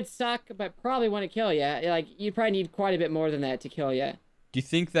 like it'd suck, but probably wouldn't kill you. Like you probably need quite a bit more than that to kill you. Do you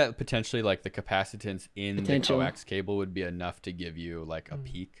think that potentially like the capacitance in the coax cable would be enough to give you like a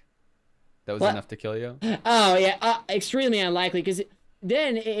peak? That was enough to kill you? Oh yeah, extremely unlikely. Because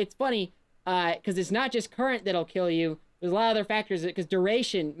then it's funny, because it's not just current that'll kill you. There's a lot of other factors. Because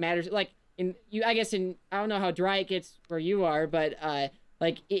duration matters. Like I don't know how dry it gets where you are, but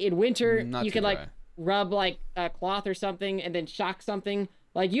like in winter you could like rub like a cloth or something and then shock something.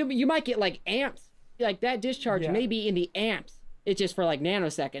 Like you might get like amps. Like that discharge may be in the amps. It's just for like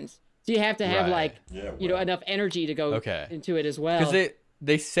nanoseconds. So you have to have enough energy to go into it as well. Because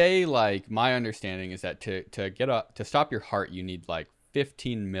they say, like, my understanding is that to stop your heart you need like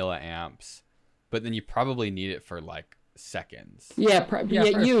 15 milliamps, but then you probably need it for like seconds.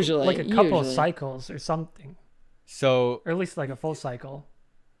 Usually like a couple of cycles or something. So or at least like a full cycle.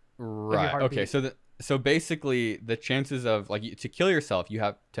 Right. Okay. So basically, the chances of like to kill yourself, you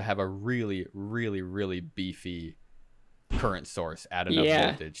have to have a really, really, really beefy current source at enough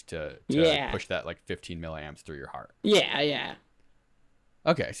voltage to push that like 15 milliamps through your heart. Yeah.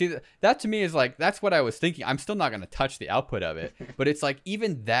 Okay, see, that to me is like, that's what I was thinking. I'm still not going to touch the output of it, but it's like,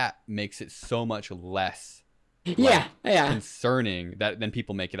 even that makes it so much less concerning than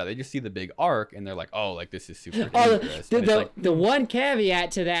people make it out. They just see the big arc and they're like, oh, like this is super dangerous. The one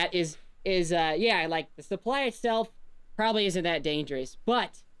caveat to that is like the supply itself probably isn't that dangerous,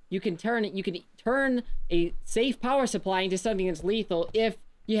 but you can turn a safe power supply into something that's lethal if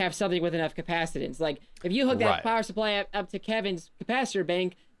you have something with enough capacitance. Like if you hook that power supply up to Kevin's capacitor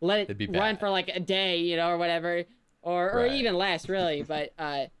bank, let it run for like a day, you know, or whatever, or even less, really. But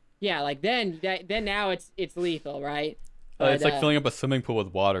yeah, like then now it's lethal, right? But, it's like filling up a swimming pool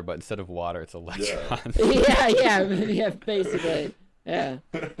with water, but instead of water, it's electrons. Yeah, basically. Yeah.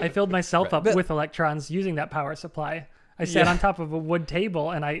 I filled myself up with electrons using that power supply. I sat on top of a wood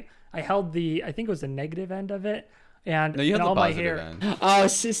table and I held I think it was the negative end of it. And no, you had all the my positive hair. end. Oh, it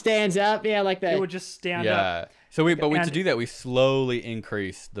stands up. Yeah, like that. It would just stand up. Yeah. So to do that, we slowly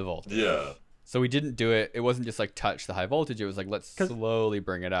increased the voltage. Yeah. So we didn't do it. It wasn't just like touch the high voltage. It was like, let's slowly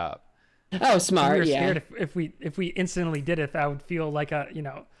bring it up. Oh, smart. We were scared if we instantly did it, I would feel like a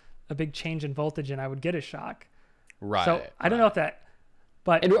big change in voltage and I would get a shock. Right. So I don't know if that,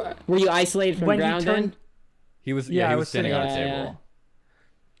 but and were you isolated from ground then? He was sitting on a table. Yeah.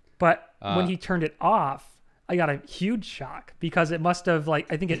 But when he turned it off, I got a huge shock because it must have I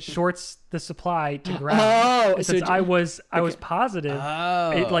think it shorts the supply to ground. Oh, and since I was positive,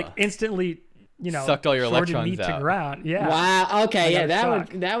 it instantly sucked all your shorted electrons me out. to ground. Yeah. Wow. Okay. Yeah,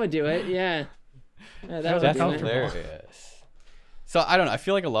 that would do it. Yeah. That's hilarious. So I don't know. I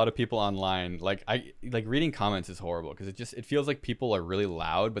feel like a lot of people online, like reading comments is horrible because it feels like people are really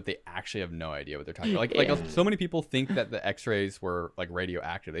loud, but they actually have no idea what they're talking about. Like so many people think that the X-rays were like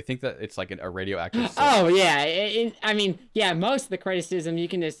radioactive. They think that it's like a radioactive source. Oh yeah. I mean, yeah. Most of the criticism you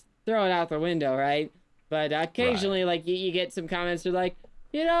can just throw it out the window, right? But occasionally, like you get some comments that are like,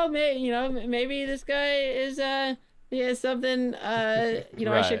 maybe this guy is he has something I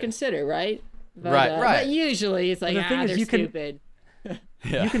should consider, right? But, right. But usually it's like the thing is, they're stupid.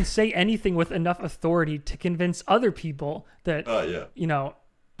 You can say anything with enough authority to convince other people that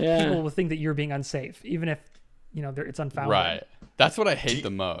people will think that you're being unsafe, even if it's unfounded. Right. That's what I hate the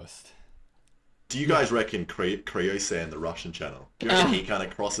most. Do you guys reckon Cryosan, the Russian channel, do you reckon he kind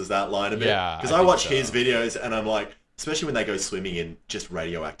of crosses that line a bit? Yeah. Because I watch his videos and I'm like, especially when they go swimming in just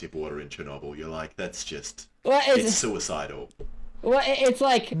radioactive water in Chernobyl, you're like, that's just it's suicidal. Well, it's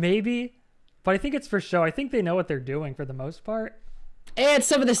like maybe, but I think it's for show. I think they know what they're doing for the most part. And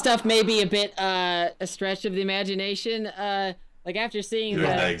some of the stuff may be a bit a stretch of the imagination. Like after seeing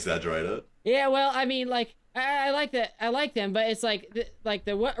they exaggerate it. Yeah, well, I mean, like I like that. I like them, but it's like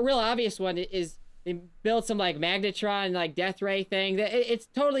the real obvious one is they built some like magnetron like death ray thing that it's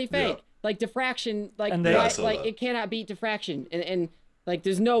totally fake. Yeah. Like diffraction, like it cannot beat diffraction, and like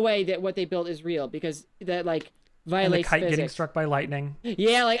there's no way that what they built is real because that like violates and the kite physics. Getting struck by lightning.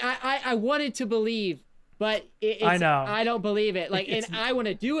 Yeah, like I wanted to believe. But I know. I don't believe it. Like, and I want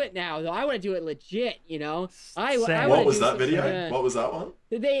to do it now. Though I want to do it legit. I what was that video? What was that one?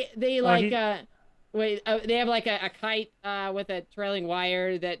 They they have like a kite with a trailing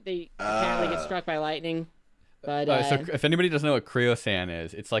wire that they apparently get struck by lightning. But so if anybody doesn't know what Cryosan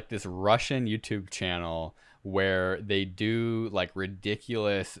is, it's like this Russian YouTube channel where they do like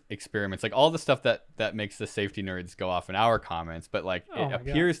ridiculous experiments, like all the stuff that makes the safety nerds go off in our comments, but like it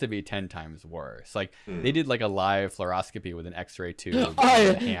appears to be 10 times worse. Like they did like a live fluoroscopy with an X-ray tube in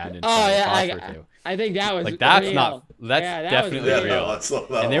the hand and I think that was like that's real. Definitely real.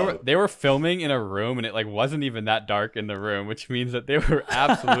 And they were filming in a room and it like wasn't even that dark in the room, which means that they were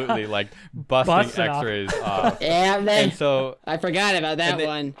absolutely like busting X-rays off. Yeah, and so I forgot about that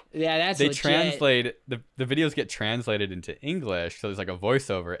one. Yeah, that's they legit. translate the videos get translated into English, so there's like a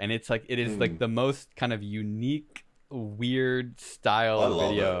voiceover, and it's like it is like the most kind of unique, weird style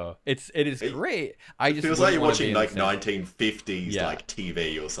video. It is great. I just feels like you're watching like 1950s like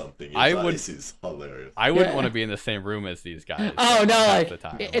TV or something. This is hilarious. I wouldn't want to be in the same room as these guys. Oh no, like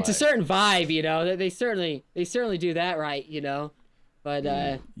it's a certain vibe, They certainly do that right, But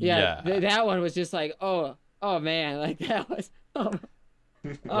that one was just like oh man, like that was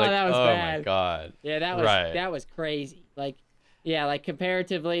that was bad. Oh my god. Yeah, that was crazy. Like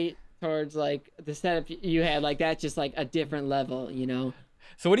comparatively towards like the setup you had, like that's just like a different level,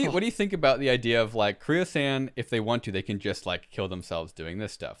 So what do you think about the idea of like Cryosan, if they want to, they can just like kill themselves doing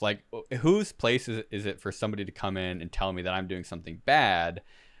this stuff? Like whose place is it for somebody to come in and tell me that I'm doing something bad,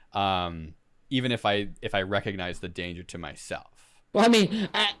 even if I recognize the danger to myself? Well, I mean,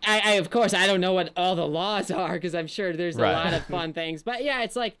 I of course I don't know what all the laws are because I'm sure there's a lot of fun things, but yeah,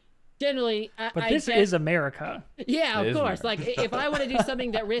 it's like generally, But this is America. Yeah, It of is course. America. Like, if I want to do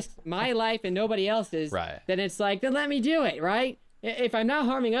something that risks my life and nobody else's, Right. then it's like, then let me do it, right? If I'm not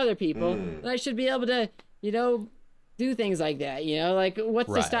harming other people, then I should be able to, you know, do things like that. You know, like,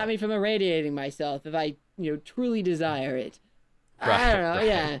 what's to stop me from irradiating myself if I, you know, truly desire it? I don't know.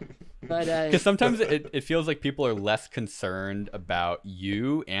 Yeah. But because sometimes it feels like people are less concerned about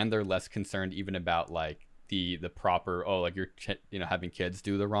you, and they're less concerned even about like the proper, oh, like you're having kids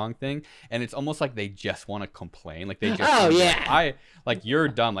do the wrong thing, and it's almost like they just want to complain, like they just like you're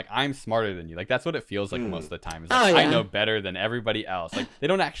dumb, like I'm smarter than you, like that's what it feels like most of the time. It's like, I know better than everybody else. Like they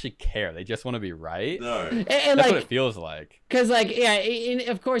don't actually care, they just want to be right. No, and that's like, what it feels like. Because like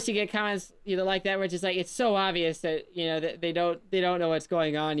of course you get comments like that where it's just like it's so obvious that that they don't know what's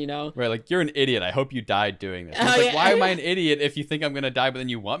going on, right? Like, you're an idiot, I hope you died doing this. It's like, why am I an idiot if you think I'm gonna die but then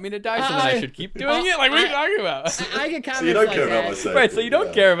you want me to die, so then I should keep doing it? Like, what are you talking about? I get comments so you don't like care that. about myself, right, so you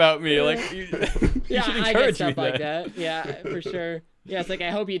don't care about me, like you yeah, should I get encourage stuff me like then. that. Yeah, for sure. Yeah, it's like, I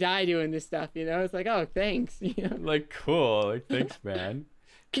hope you die doing this stuff, it's like, oh, thanks. Like, cool, like, thanks, man.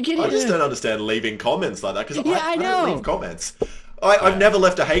 I just don't understand leaving comments like that, because I know. don't leave comments. I've never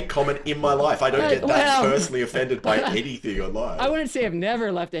left a hate comment in my life. I don't get that personally offended by anything online. I wouldn't say I've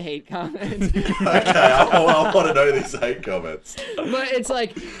never left a hate comment. Okay, I want to know these hate comments. But it's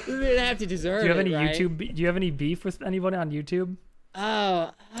like, they have to deserve it. Do you have any right? YouTube? Do you have any beef with anyone on YouTube? Oh,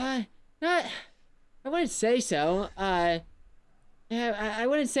 not. I wouldn't say so. I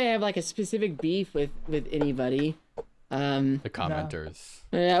wouldn't say I have like a specific beef with anybody. The commenters.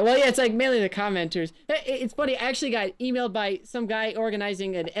 Yeah, well, yeah, it's like mainly the commenters. It's funny, I actually got emailed by some guy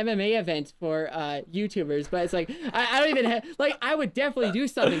organizing an MMA event for YouTubers, but it's like, I don't even have, like, I would definitely do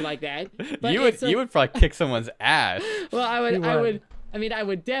something like that. But you would probably kick someone's ass. Well, I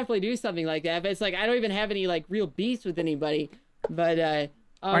would definitely do something like that, but it's like, I don't even have any like real beefs with anybody. But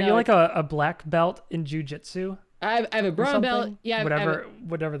are you like a black belt in jiu-jitsu? I have a brown belt. Yeah,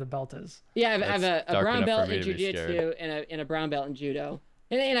 whatever the belt is. Yeah, I have a brown belt in to be jiu-jitsu and a brown belt in judo.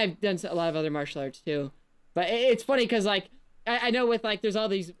 And I've done a lot of other martial arts too. But it's funny because like I know with like there's all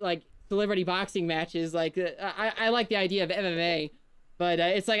these like celebrity boxing matches. Like I like the idea of MMA, but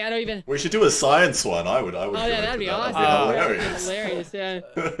it's like I don't even. We should do a science one. I would. Oh yeah, that'd be awesome. That'd be hilarious. Yeah.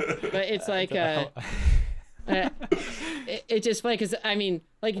 But it's like it's just funny because I mean,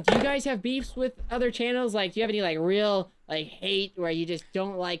 like, do you guys have beefs with other channels? Like, do you have any like real like hate where you just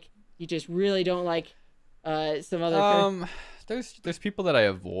really don't like some other? There's people that I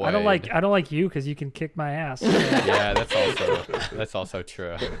avoid. I don't like you because you can kick my ass. Yeah, that's also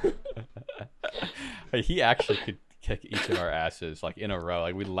true. He actually could kick each of our asses like in a row.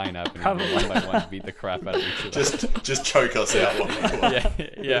 Like, we'd line up and one by one beat the crap out of each of us. Just choke us out one by one.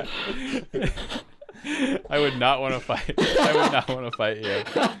 Yeah. I would not want to fight. I would not want to fight you.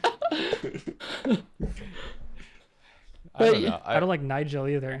 I don't know. I don't like Nigel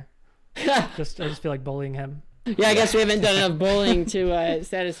either. I just feel like bullying him. Yeah, I guess we haven't done enough bullying to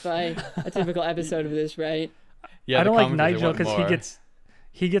satisfy a typical episode of this, right? Yeah, I don't like Nigel because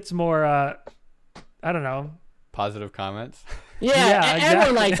he gets more. I don't know. Positive comments. Yeah,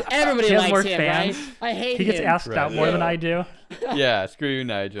 exactly. Everybody likes more him, fans. right? I hate him. He gets asked out more than I do. Yeah, screw you,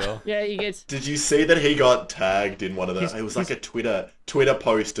 Nigel. Yeah, he gets. Did you see that he got tagged in one of the? It was like a Twitter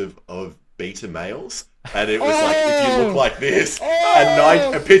post of beta males, and it was like, if you look like this,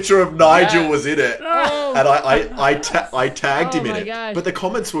 and a picture of Nigel was in it, and I tagged him in it. Gosh. But the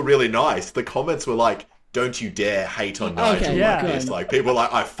comments were really nice. The comments were like, "Don't you dare hate on Nigel like this!" Like, people are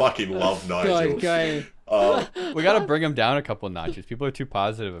like, "I fucking love Nigel." Good. We gotta bring him down a couple notches. People are too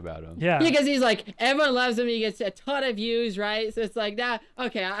positive about him. Yeah, because he's like, everyone loves him. He gets a ton of views, right? So it's like,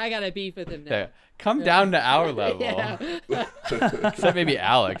 okay, I gotta beef with him now. Yeah. Come down to our level. Yeah. Except maybe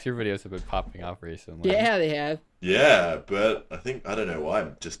Alex. Your videos have been popping off recently. Yeah, they have. Yeah, but I don't know why.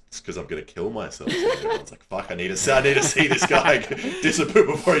 Just because I'm gonna kill myself. So everyone's like, "Fuck! I need to see this guy disappear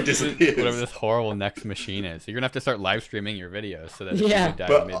before he disappears." Whatever this horrible next machine is. So you're gonna have to start live streaming your videos so that you Yeah. don't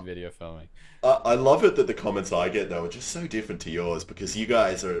die mid-video filming. I love it that the comments I get though are just so different to yours, because you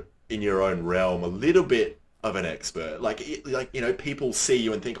guys are in your own realm a little bit of an expert. Like people see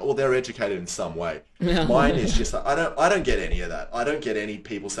you and think, oh, they're educated in some way. Mine is just I don't get any of that. I don't get any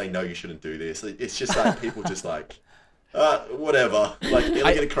people saying, no, you shouldn't do this. It's just like people just like whatever. Like, look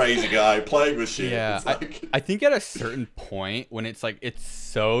at a crazy guy playing with shit. Yeah, like... I think at a certain point when it's like, it's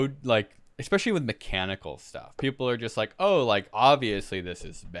so like, especially with mechanical stuff, people are just like, oh, like obviously this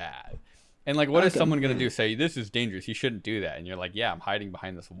is bad. And like, what is someone gonna do? Say this is dangerous. You shouldn't do that. And you're like, yeah, I'm hiding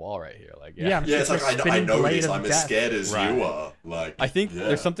behind this wall right here. Like, yeah, it's like I know this. I'm as scared as you are. Like, I think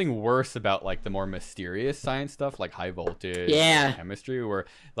there's something worse about like the more mysterious science stuff, like high voltage, chemistry, where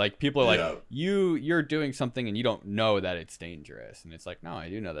like people are like, you're doing something and you don't know that it's dangerous. And it's like, no, I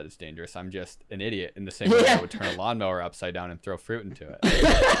do know that it's dangerous. I'm just an idiot. In the same way I would turn a lawnmower upside down and throw fruit into it.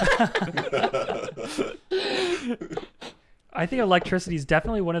 I think electricity is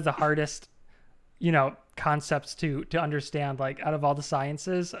definitely one of the hardest, concepts to understand. Like out of all the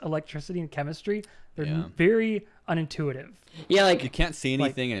sciences, electricity and chemistry, they're very unintuitive. Yeah, like you can't see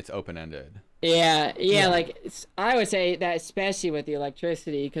anything and it's open-ended. Yeah. Like I would say that especially with the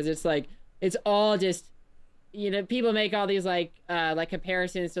electricity, because it's like it's all just people make all these like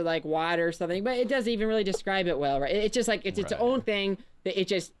comparisons to like water or something, but it doesn't even really describe it well, right? It's just like it's its own thing that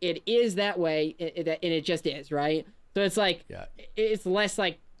it is that way, and it just is, right? So it's like it's less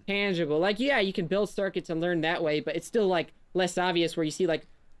like tangible. Like you can build circuits and learn that way, but it's still like less obvious where you see like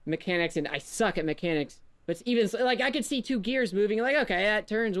mechanics, and I suck at mechanics, but it's even like I could see two gears moving, like okay, that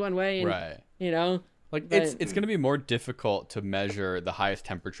turns one way, and, like it's going to be more difficult to measure the highest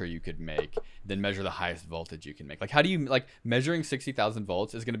temperature you could make than measure the highest voltage you can make. Like how do you like measuring 60,000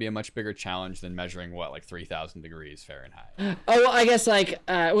 volts is going to be a much bigger challenge than measuring what, like 3,000 degrees Fahrenheit. Oh, well, I guess like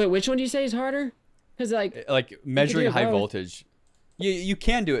wait, which one do you say is harder? Because like measuring high voltage, you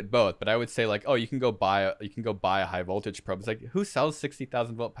can do it both, but I would say like, oh, you can go buy a high voltage probe. It's like, who sells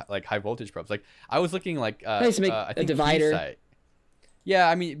 60,000 volt like high voltage probes? Like I was looking like I think a divider. Keysight. Yeah,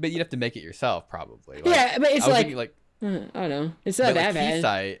 I mean, but you'd have to make it yourself probably. Like, yeah, but it's like I don't know. It's not that bad.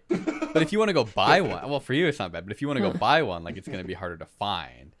 Keysight, but if you want to go buy one, well, for you it's not bad. But if you want to go buy one, like it's going to be harder to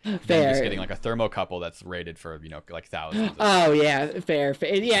find than just getting like a thermocouple that's rated for like thousands. Oh yeah, fair.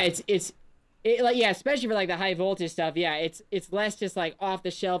 Yeah, it's like especially for like the high voltage stuff. Yeah, it's less just like off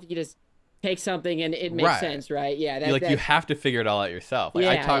the shelf. You just take something and it makes sense, right? Yeah, you have to figure it all out yourself. Like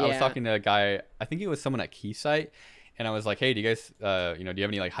I was talking to a guy. I think it was someone at Keysight. And I was like, hey, do you guys, do you have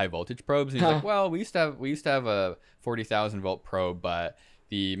any like high voltage probes? And he's like, well, we used to have a 40,000 volt probe, but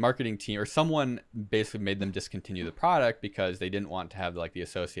the marketing team or someone basically made them discontinue the product because they didn't want to have like the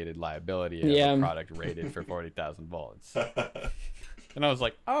associated liability of the product rated for 40,000 volts. And I was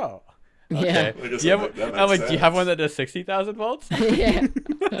like, oh, okay. Yeah. Do you have one that does 60,000 volts? Yeah.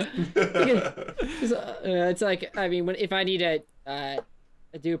 It's like, I mean, if I need to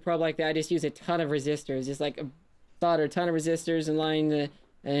do a probe like that, I just use a ton of resistors, just like solder a ton of resistors and line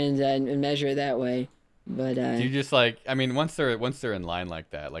and measure it that way. But do you just like, I mean, once they're in line like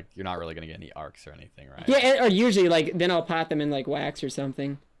that, like you're not really gonna get any arcs or anything, right? Yeah, or usually like then I'll pot them in like wax or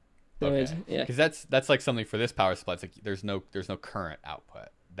something. So okay. Because that's like something for this power supply. It's like there's no current output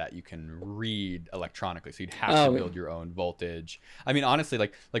that you can read electronically, so you'd have to build your own voltage. I mean, honestly,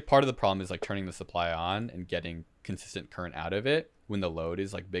 like part of the problem is like turning the supply on and getting consistent current out of it when the load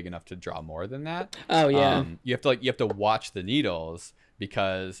is like big enough to draw more than that. Oh yeah. You have to watch the needles,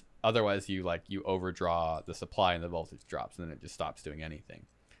 because otherwise you overdraw the supply and the voltage drops, and then it just stops doing anything.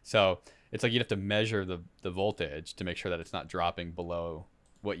 So it's like you'd have to measure the voltage to make sure that it's not dropping below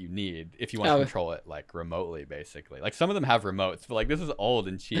what you need if you want to control it like remotely, basically. Like some of them have remotes, but like this is old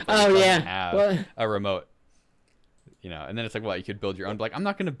and cheap. And have a remote. And then it's like, well, you could build your own. But like, I'm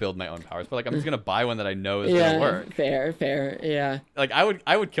not going to build my own powers, but like, I'm just going to buy one that I know is going to work. Fair. Yeah. Like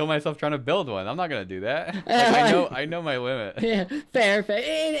I would kill myself trying to build one. I'm not going to do that. Like, I know my limit. Yeah. Fair.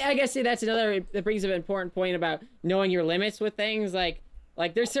 I guess that's that brings up an important point about knowing your limits with things. Like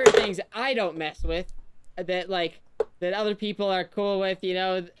there's certain things I don't mess with that other people are cool with,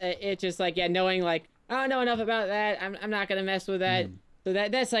 it's just like, knowing like, I don't know enough about that. I'm not going to mess with that. So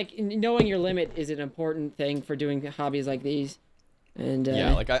that's like knowing your limit is an important thing for doing hobbies like these. And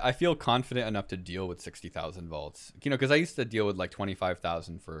like I feel confident enough to deal with 60,000 volts, because I used to deal with like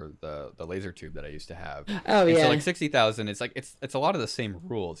 25,000 for the laser tube that I used to have. Oh, yeah. So like 60,000, it's like it's a lot of the same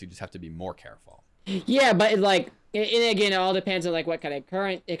rules. You just have to be more careful. Yeah, but like, and again, it all depends on like what kind of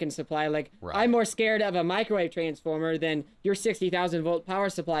current it can supply. Like I'm more scared of a microwave transformer than your 60,000 volt power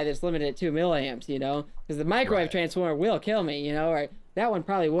supply that's limited at 2 milliamps. Because the microwave transformer will kill me. Or that one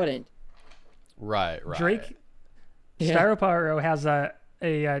probably wouldn't. Right. Drake, Styropyro has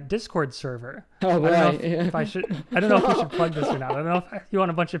a Discord server. Oh boy. I don't know if we should plug this or not. I don't know if you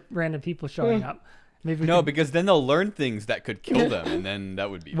want a bunch of random people showing up. Maybe because then they'll learn things that could kill them, and then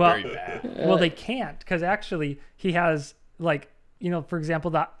that would be very bad. Well, they can't, because actually he has like, for example,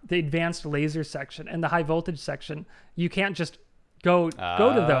 the advanced laser section and the high voltage section. You can't just go to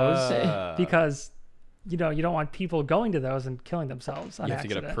those because you don't want people going to those and killing themselves on accident.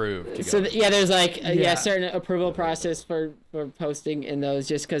 You have to get approved. There's like certain approval process for posting in those,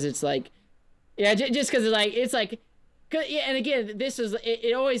 just because it's like Yeah, just because it's like, yeah, and again, this is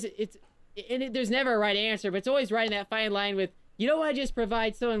it always there's never a right answer, but it's always right in that fine line with, you don't want to just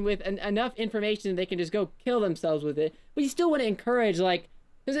provide someone with enough information that they can just go kill themselves with it, but you still want to encourage, like,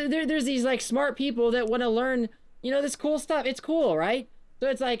 there's these like smart people that want to learn, this cool stuff. It's cool, right? So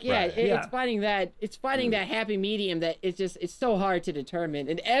it's like, yeah, right. it's finding that happy medium that it's so hard to determine,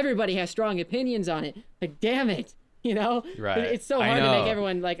 and everybody has strong opinions on it. Like, damn it. Right. It's so hard to make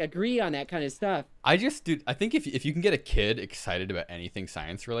everyone like agree on that kind of stuff. I think if you can get a kid excited about anything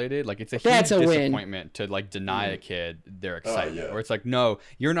science related, like, it's a huge disappointment to like deny a kid their excitement, or it's like, no,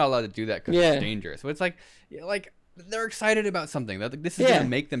 you're not allowed to do that because it's dangerous. So it's like they're excited about something that this is going to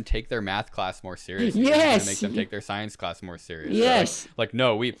make them take their math class more seriously. It's going to make them take their science class more seriously. Yes. Like,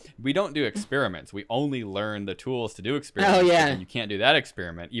 no, we don't do experiments. We only learn the tools to do experiments. Oh, yeah. And you can't do that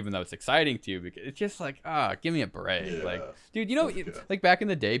experiment, even though it's exciting to you, because it's just like, give me a break. Yeah. Like, dude, like back in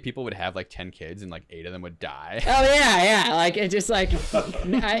the day, people would have like 10 kids and like 8 of them would die. Oh yeah. Like, it's just like,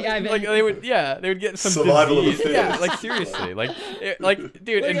 like they would get some survival of the disease. fittest. Yeah, like seriously,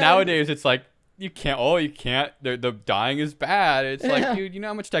 dude. And nowadays it's like, you can't. The dying is bad. It's like, dude, you know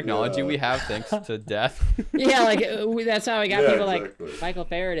how much technology we have thanks to death. Yeah, like that's how we got people like Michael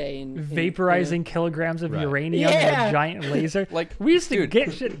Faraday and vaporizing kilograms of uranium with a giant laser. Like, we used to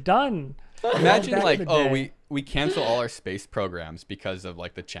get shit done. Imagine like, we cancel all our space programs because of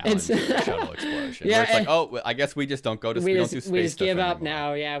like the challenge of the shuttle explosion. Yeah, where it's like, I guess we just don't go to we don't do space. We just stuff give up anymore.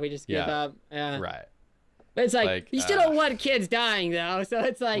 now. Yeah, we just give up. Yeah. Right. But it's like you still don't want kids dying though, so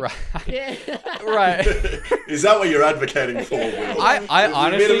it's like, right. Right. Is that what you're advocating for, Will? I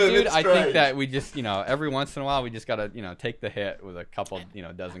honestly, dude, I think that we just, every once in a while we just gotta, take the hit with a couple,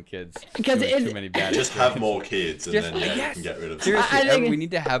 dozen kids. Because too many bad. Just have more kids, and then you can get rid of them. Seriously, we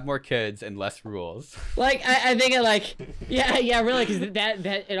need to have more kids and less rules. Like I think it like, yeah, really, because that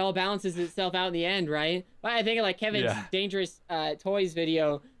it all balances itself out in the end, right? But I think of like Kevin's Dangerous Toys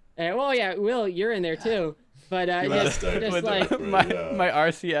video. Well, yeah, Will, you're in there too. But just like my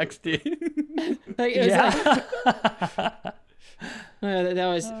RCXD. Like, it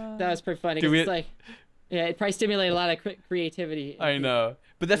was that was pretty funny. It's like, it probably stimulated a lot of creativity. I know,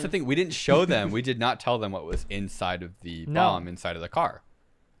 but that's the thing. We didn't show them. We did not tell them what was inside of the bomb inside of the car.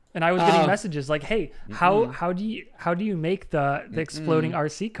 And I was getting messages like, "Hey, how do you make the exploding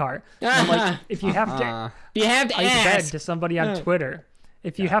RC car?" And I'm like, if you have to, I said to somebody on Twitter,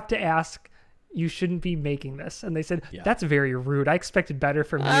 if you have to ask, you shouldn't be making this. And they said, that's very rude. I expected better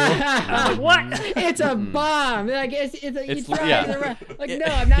from you. I'm like, what? It's a bomb. Like, like, no,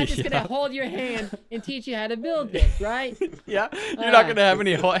 I'm not just going to hold your hand and teach you how to build this, right? Yeah. You're not going to have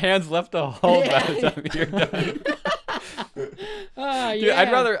any hands left to hold by the time you're done. Dude,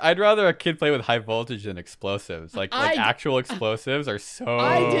 I'd rather a kid play with high voltage than explosives. Like actual explosives are so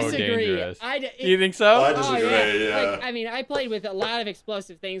dangerous. You think so? I disagree. Yeah. Like, I mean, I played with a lot of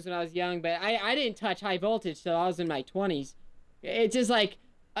explosive things when I was young, but I didn't touch high voltage till I was in my 20s. It's just like,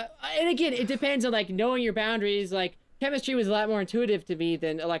 and again, it depends on like knowing your boundaries. Like, chemistry was a lot more intuitive to me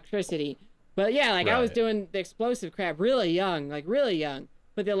than electricity. But yeah, like I was doing the explosive crap really young.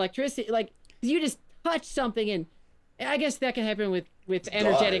 But the electricity, like, you just touch something, and I guess that can happen with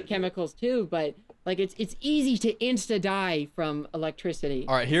energetic chemicals too, but like it's easy to insta-die from electricity.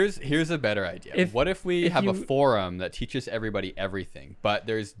 All right, here's a better idea. What if we have a forum that teaches everybody everything, but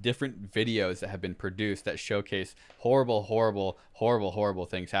there's different videos that have been produced that showcase horrible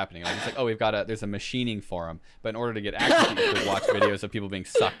things happening. Like, it's like, there's a machining forum, but in order to get access, you could watch videos of people being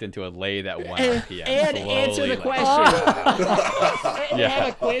sucked into a lathe at 1 RPM. And answer the question. And have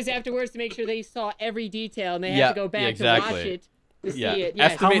a quiz afterwards to make sure they saw every detail, and they have to go back to watch it. To see it.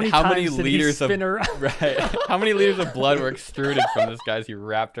 Yes. Estimate how many liters of how many liters of blood were extruded from this guy's he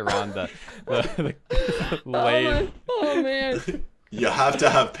wrapped around the lathe. Oh man. You have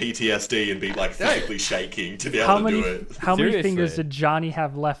to have PTSD and be like physically shaking to be able to do it. How many fingers did Johnny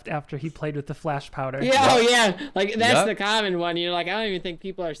have left after he played with the flash powder? Yeah, like that's the common one. You're like, I don't even think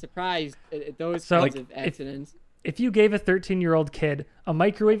people are surprised at those kinds of accidents. If you gave a 13-year-old kid a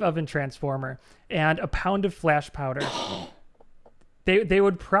microwave oven transformer and a pound of flash powder, they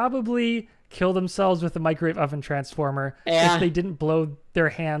would probably kill themselves with the microwave oven transformer if they didn't blow their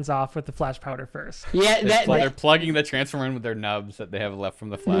hands off with the flash powder first. Yeah, they're plugging the transformer in with their nubs that they have left from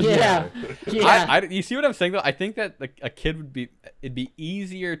the flash powder. You see what I'm saying though? I think that a kid it'd be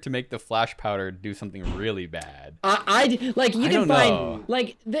easier to make the flash powder do something really bad. I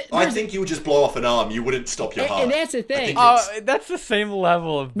think you would just blow off an arm. You wouldn't stop your heart. And that's the thing. That's the same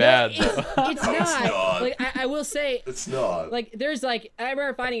level of bad. It's not. Like I will say, it's not. Like there's like I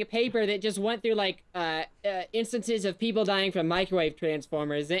remember finding a paper that just went through like instances of people dying from microwave transformers,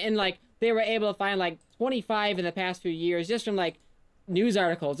 and like they were able to find like 25 in the past few years just from like news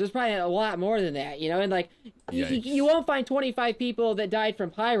articles. There's probably a lot more than that, you know, and like you won't find 25 people that died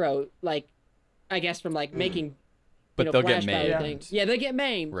from pyro, like I guess from like making, but you know, they'll flash get powder maimed. things. Yeah, they get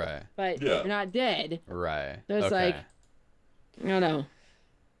maimed, Right. But they're not dead. Right. So it's like, I don't know.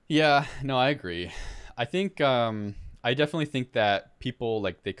 Yeah, no, I agree. I think I definitely think that people,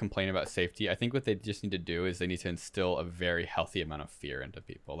 like, they complain about safety. I think what they just need to do is they need to instill a very healthy amount of fear into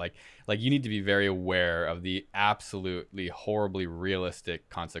people. Like you need to be very aware of the absolutely horribly realistic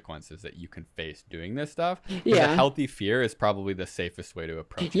consequences that you can face doing this stuff. But a healthy fear is probably the safest way to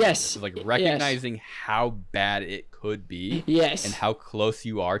approach it. Yes. Like recognizing how bad it could be. Yes. And how close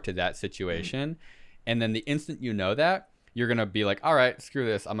you are to that situation. And then the instant you know that, you're going to be like, all right, screw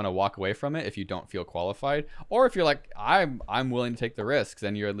this. I'm going to walk away from it if you don't feel qualified. Or if you're like, I'm willing to take the risks,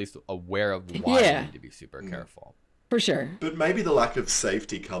 then you're at least aware of why you need to be super careful. For sure. But maybe the lack of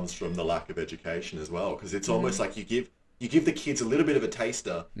safety comes from the lack of education as well, because it's almost like you give the kids a little bit of a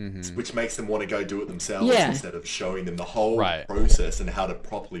taster, which makes them want to go do it themselves instead of showing them the whole process and how to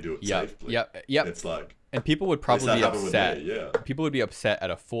properly do it safely. Yep. It's like... And people would probably be upset. Me, People would be upset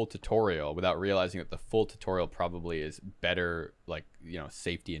at a full tutorial without realizing that the full tutorial probably is better, like, you know,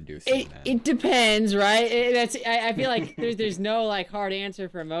 safety inducing. It depends, right? I feel like there's no like hard answer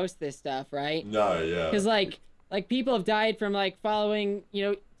for most of this stuff, right? No, yeah. Because like people have died from like following, you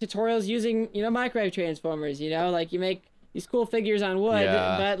know, tutorials using, you know, microwave transformers. You know, like you make these cool figures on wood,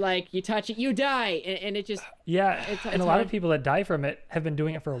 but like you touch it, you die, and it just it's and a lot of people that die from it have been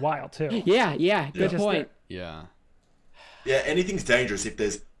doing it for a while too. Good point. Yeah, anything's dangerous if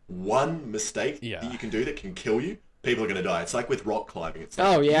there's one mistake that you can do that can kill you. People are going to die. It's like with rock climbing. It's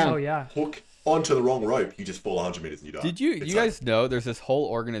like hook onto the wrong rope, you just fall 100 meters and you die. Did you guys know there's this whole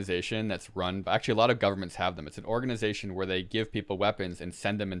organization that's run, actually a lot of governments have them. It's an organization where they give people weapons and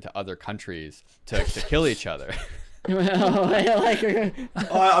send them into other countries to kill each other. Well, I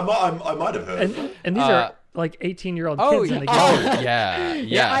might have heard. And these are like 18-year-old kids in the game.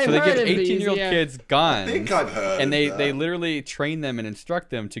 So they give 18-year-old kids guns. I think I've heard. And they literally train them and instruct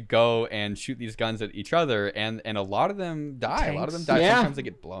them to go and shoot these guns at each other, and a lot of them die. Tanks. A lot of them die. Sometimes they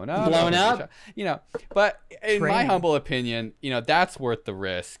get blown up. You know, but in my humble opinion, you know, that's worth the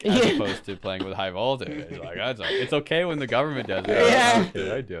risk as opposed to playing with high voltage. Like it's okay when the government does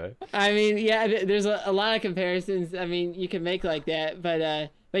it. I do it. I mean, there's a lot of comparisons. I mean, you can make like that, but yeah,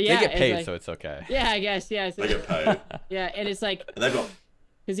 they get paid, like, so it's okay. Yeah, I guess. Yeah, so, they get paid. Yeah, and it's like, and they've got,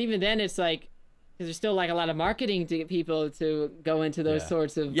 because even then it's like, because there's still like a lot of marketing to get people to go into those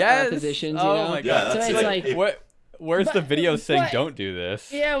sorts of positions. You know? My God. Yeah, that's so it's like, where's the video saying don't do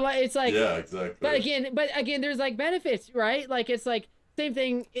this? Yeah, well, it's like, exactly. But again, there's like benefits, right? Like it's like same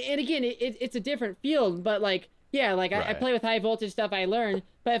thing, and again, it's a different field, but like I play with high voltage stuff. I learn,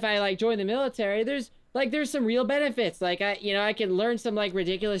 but if I like join the military, there's some real benefits. Like I can learn some like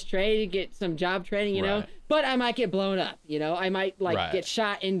ridiculous trade, get some job training, you know. But I might get blown up, you know. I might like get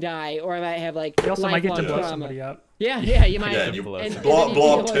shot and die, or I might have like you also might get to blow trauma. Somebody up. Yeah, you might. Yeah, you blow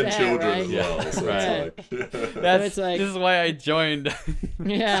up 10 children right? as well. So this is why I joined.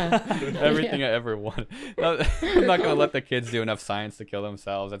 Everything I ever wanted. I'm not gonna let the kids do enough science to kill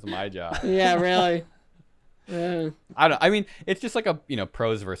themselves. That's my job. Yeah, really. I mean, it's just like a, you know,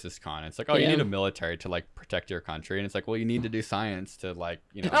 pros versus con. It's like, you need a military to like protect your country, and it's like, well, you need to do science to like,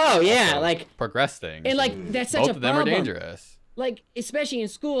 you know, like progress things. And like that's such both a of them problem. are dangerous. Like especially in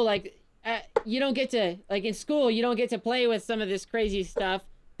school, like you don't get to play with some of this crazy stuff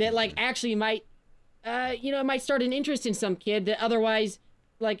that like actually might it might start an interest in some kid that otherwise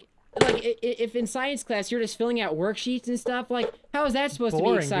like if in science class you're just filling out worksheets and stuff, like how is that supposed to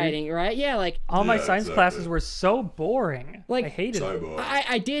be exciting, right? Yeah, like all my science classes were so boring. Like I hated it. Boring.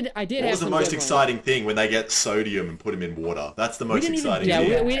 I did. What was the most exciting thing when they get sodium and put them in water? That's the most exciting thing.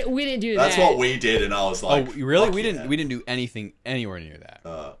 Yeah, we didn't do that. That's what we did, and I was like, oh, really? We didn't do anything anywhere near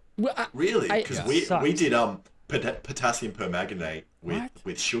that. Really? Because we did potassium permanganate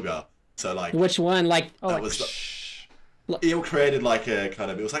with sugar. So like which one? Like that was. It created like a kind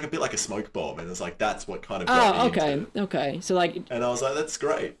of, it was like a bit like a smoke bomb, and it's like that's what kind of got me into it. Okay. So like, and I was like, that's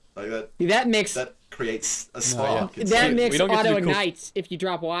great. Like that creates a spark. That mix auto ignites if you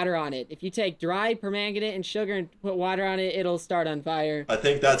drop water on it. If you take dry permanganate and sugar and put water on it, it'll start on fire. I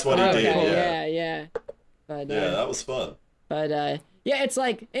think that's what he did. Yeah. But that was fun. But it's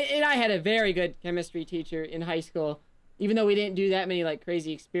like, and I had a very good chemistry teacher in high school, even though we didn't do that many like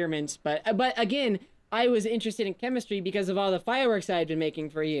crazy experiments. But again, I was interested in chemistry because of all the fireworks I had been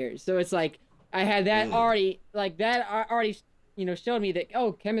making for years. So it's like I had that already showed me that,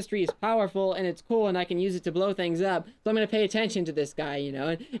 oh, chemistry is powerful and it's cool and I can use it to blow things up. So I'm going to pay attention to this guy,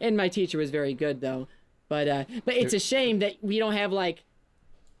 and my teacher was very good though. But it's a shame that we don't have like,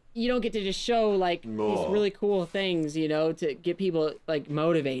 you don't get to just show like these really cool things, to get people like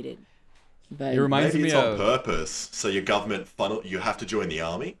motivated. But it reminds maybe me it's of on purpose, so your government funnel. You have to join the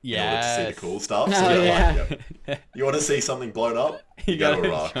army in order to see the cool stuff. Oh, So yeah. you want to see something blown up? You go to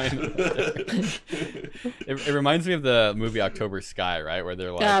Iraq. It reminds me of the movie October Sky, right? Where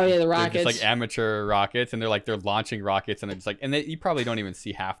they're like, oh yeah, the they're rockets, just like amateur rockets, and they're launching rockets, and it's like, and you probably don't even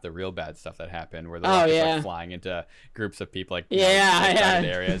see half the real bad stuff that happened, where the rockets like flying into groups of people, like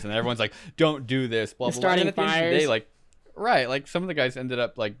areas, and everyone's like, don't do this, blah blah blah. Starting And at the end of the fires. day, like, right, like some of the guys ended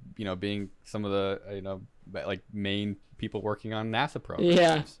up like being some of the like main people working on NASA programs.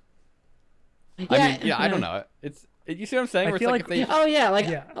 Yeah. I mean, I don't know. You see what I'm saying? I Where feel it's like, like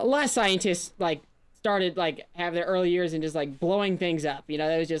a lot of scientists like started like have their early years and just like blowing things up. It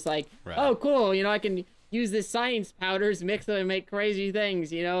was just like, oh cool, I can use this science powders, mix them and make crazy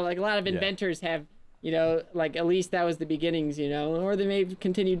things. Like a lot of inventors have, like at least that was the beginnings. Or they may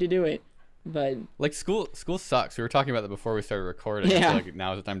continue to do it. But like school sucks. We were talking about that before we started recording. Yeah. I feel like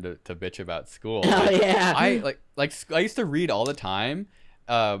now is the time to bitch about school. Oh yeah. I used to read all the time.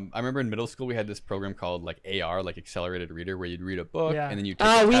 I remember in middle school we had this program called like AR, like Accelerated Reader, where you'd read a book and then you take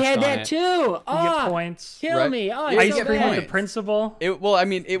a we test had on that it. too. You Oh, get points. kill me. Oh, Yeah, it's Ice so cream bad. with the principal. It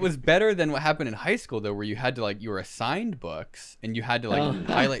was better than what happened in high school though, where you had to like, you were assigned books and you had to like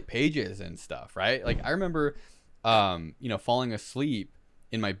highlight pages and stuff, right? Like I remember, falling asleep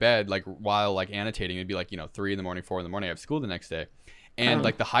in my bed, like while like annotating. It'd be like 3 in the morning, 4 in the morning. I have school the next day, and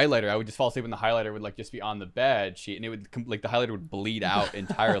like the highlighter, I would just fall asleep and the highlighter would like just be on the bed sheet, and it would like the highlighter would bleed out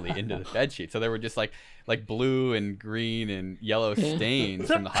entirely into the bed sheet. So there were just like blue and green and yellow stains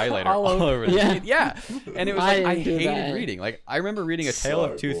from the highlighter all over the sheet. Yeah, and it was like I hated reading. Like I remember reading A Tale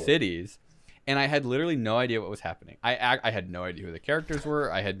of Two Cities. And I had literally no idea what was happening. I had no idea who the characters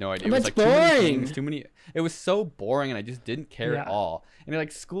were. I had no idea. It was like boring. too many things, too many. It was so boring, and I just didn't care at all. And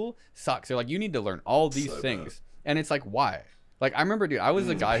like, school sucks. They're like, you need to learn all these things, and it's like, why? Like I remember, dude, I was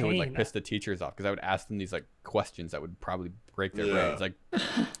the guy who would like piss the teachers off because I would ask them these like questions that would probably break their brains. Like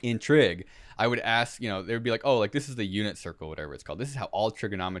in trig, I would ask, they would be like, oh, like this is the unit circle, whatever it's called. This is how all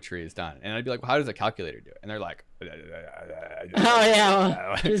trigonometry is done. And I'd be like, well, how does a calculator do it? And they're like, oh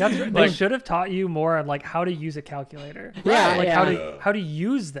yeah. They should have taught you more on like how to use a calculator. Yeah, like yeah. how to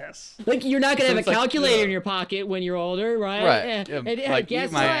use this. Like you're not gonna have a calculator in your pocket when you're older, right? Right. Yeah. Yeah, like, guess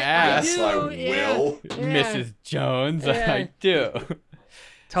eat my what? ass. I do. I will. Mrs. Jones, Yeah. I do.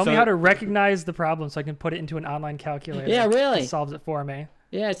 Tell me how to recognize the problem so I can put it into an online calculator. Yeah, really. It solves it for me.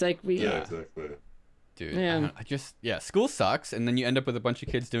 Yeah, it's like we. Yeah, exactly. Dude, Yeah. school sucks, and then you end up with a bunch of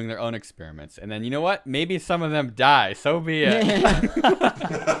kids doing their own experiments, and then you know what? Maybe some of them die. So be it.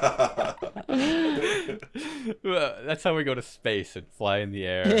 Well, that's how we go to space and fly in the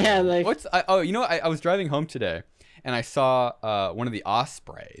air. Yeah, like. I was driving home today, and I saw one of the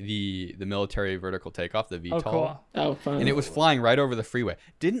Osprey, the military vertical takeoff, the VTOL. Oh, cool. Oh, fun. And it was flying right over the freeway.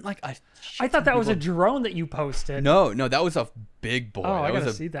 Didn't like I thought that was a drone that you posted. No, that was a big boy. Oh, I that gotta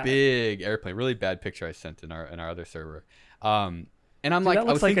was see a that. big airplane. Really bad picture I sent in our other server. And I'm Dude, like, that I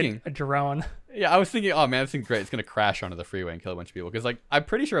was looks like thinking, a drone. yeah, I was thinking, oh man, this thing's great. It's gonna crash onto the freeway and kill a bunch of people. Because like, I'm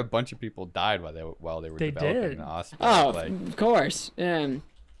pretty sure a bunch of people died while they were They developing did. the Osprey. Oh, Like, of course. Yeah,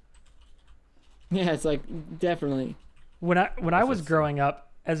 it's like definitely. When I was growing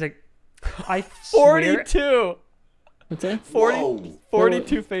up, I 42. What's that?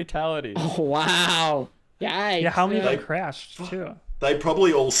 42 fatalities. Oh wow. Yikes. Yeah, how many of them Like- crashed too? They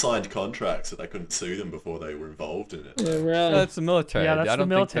probably all signed contracts that they couldn't sue them before they were involved in it. Yeah, really? That's the military. Yeah, that's I don't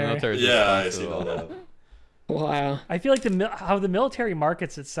the think the military. military is Yeah, I see responsible. all that. Wow. I feel like how the military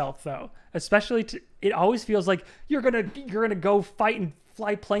markets itself, though, especially it always feels like you're gonna go fight and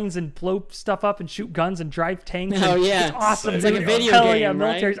fly planes and blow stuff up and shoot guns and drive tanks. Oh, and yeah. it's awesome. It's like a dude. video Hell game, yeah, right?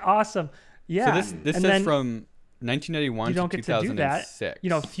 military's awesome. Yeah. So this and is then from 1991 you don't to get to do that.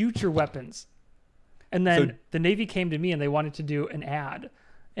 2006. Future weapons. And then the Navy came to me and they wanted to do an ad,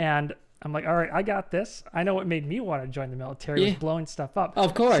 and I'm like, all right, I got this. I know what made me want to join the military was blowing stuff up.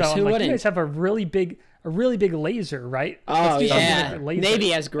 Of course, So I'm who like, wouldn't? you guys have a really big laser, right? Oh, Let's do something yeah. with laser. Navy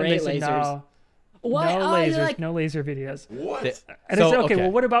has And great they said, lasers. No, What? no Oh, you're lasers, like- no laser videos. What? And I said, okay,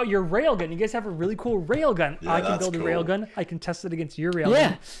 well, what about your railgun? You guys have a really cool railgun. Yeah, I can that's build a cool. railgun. I can test it against your railgun.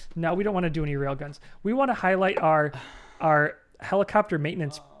 Yeah. No, we don't want to do any railguns. We want to highlight our helicopter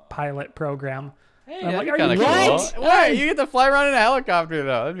maintenance pilot program. Hey, I'm like, that'd be are you kinda cool. what? What? You get to fly around in a helicopter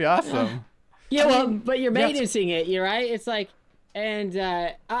though. That'd be awesome. Yeah, well, but you're maintenancing it, you're right. It's like And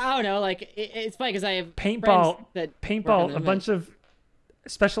I don't know, like it's funny because I have paintball, that a bunch of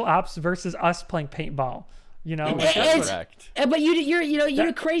special ops versus us playing paintball. You know, but you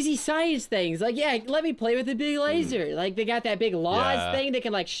do crazy science things. Like, yeah, let me play with the big laser. Like they got that big laws thing. They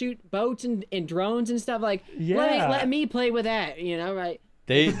can like shoot boats and drones and stuff. Like, let me play with that. You know, right?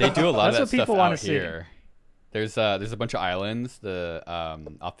 They do a lot of that stuff out see. here. There's a bunch of islands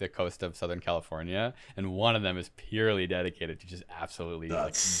off the coast of Southern California, and one of them is purely dedicated to just absolutely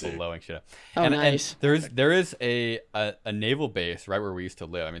blowing shit up. Oh, nice. And there is a naval base right where we used to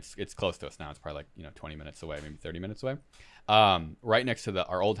live. I mean, it's close to us now. It's probably like 20 minutes away, maybe 30 minutes away. Right next to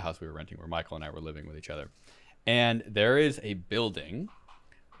our old house we were renting, where Michael and I were living with each other. And there is a building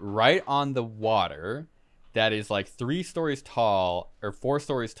right on the water that is like 3 stories tall or 4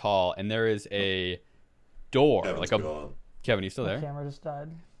 stories tall, and there is a door. Kevin, you still there? My camera just died.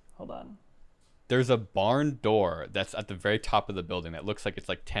 Hold on. There's a barn door that's at the very top of the building that looks like it's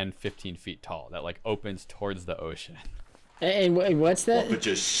like 10-15 feet tall that like opens towards the ocean. And what's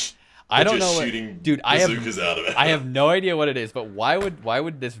that? I don't know dude, I have no idea what it is, but why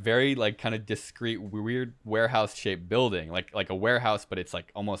would this very like kind of discreet weird warehouse shaped building, like a warehouse, but it's like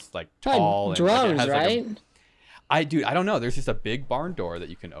almost like tall, drones, and like, right? I don't know. There's just a big barn door that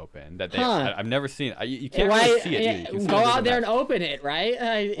you can open that I've never seen. You can't really see it. Go out there and open it, right?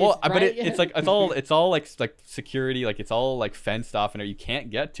 But it's like it's all like security, like it's all like fenced off, and you can't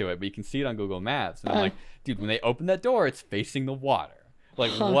get to it, but you can see it on Google Maps. And I'm like, dude, when they open that door, it's facing the water.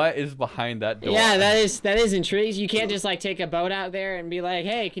 Like, what is behind that door? Yeah, that is intriguing. You can't just like take a boat out there and be like,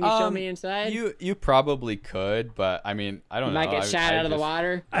 hey, can you show me inside? You probably could, but I mean, I don't know. You might get shot out of the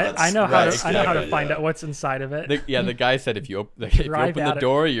water. I know how to find out what's inside of it. The guy said if you open the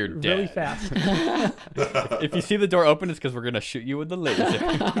door, you're dead. Really fast. If you see the door open, it's because we're gonna shoot you with the laser.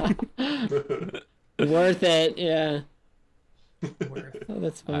 Worth it, yeah. Oh,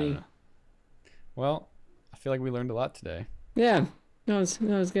 that's funny. Well, I feel like we learned a lot today. Yeah. No, it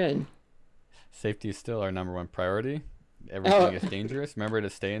was good. Safety is still our number 1 priority. Everything is dangerous. Remember to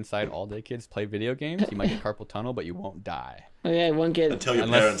stay inside all day, kids. Play video games. You might get carpal tunnel, but you won't die. Oh, yeah, one kid. And tell your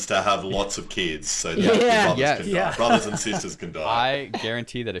parents to have lots of kids so that brothers and sisters can die. I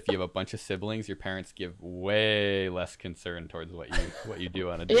guarantee that if you have a bunch of siblings, your parents give way less concern towards what you do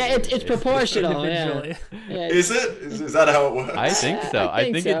on a daily basis. It's proportional. Yeah. Is it? Is that how it works? I think so.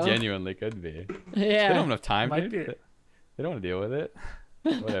 I think so. It genuinely could be. Yeah. They don't have enough time. They don't want to deal with it.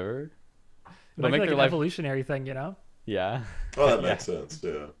 Whatever. It'll make like an evolutionary thing, you know? Yeah. Oh, that makes sense.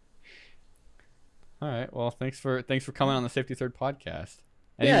 Yeah. All right. Well, thanks for coming on the Safety Third podcast.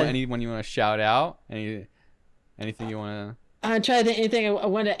 Anyone you want to shout out? Anything you want to? I'm trying to think anything I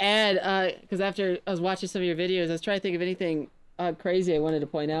wanted to add because after I was watching some of your videos, I was trying to think of anything crazy I wanted to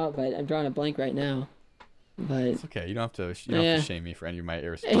point out, but I'm drawing a blank right now. But it's okay. You don't have to shame me for any of my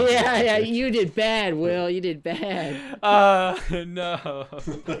irresponsible. Yeah. You did bad, Will. You did bad. No.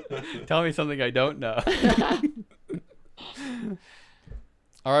 Tell me something I don't know.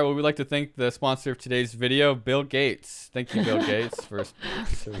 All right. Well, we'd like to thank the sponsor of today's video, Bill Gates. Thank you, Bill Gates, for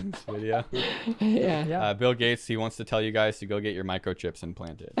sponsoring this video. Yeah. Bill Gates, he wants to tell you guys to go get your microchips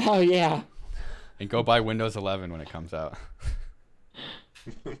implanted. Oh yeah. And go buy Windows 11 when it comes out.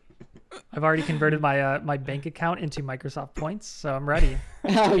 I've already converted my bank account into Microsoft points, so I'm ready.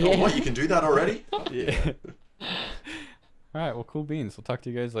 Oh yeah. What? You can do that already? Yeah. All right. Well, cool beans. We'll talk to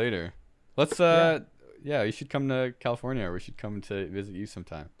you guys later. Let's you should come to California, or we should come to visit you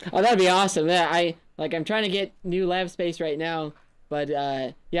sometime. Oh, that'd be awesome. Yeah, I'm trying to get new lab space right now, but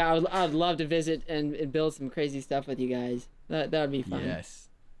I would love to visit and build some crazy stuff with you guys. That would be fun. Yes.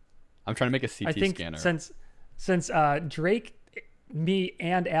 I'm trying to make a CT scanner. Since Drake, me,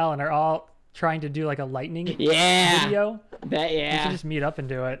 and Alan are all trying to do like a lightning video. We should just meet up and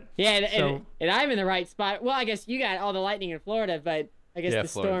do it. Yeah, and I'm in the right spot. Well, I guess you got all the lightning in Florida, but I guess the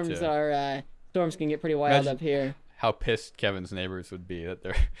storms can get pretty wild up here. How pissed Kevin's neighbors would be that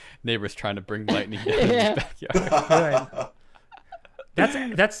their neighbors trying to bring lightning down in his backyard. Right.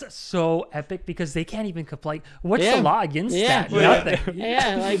 That's so epic because they can't even complain. What's the law against that? Nothing. What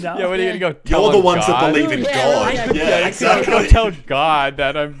are you gonna go tell You're the ones God? that believe in God. Yeah, exactly. I could go tell God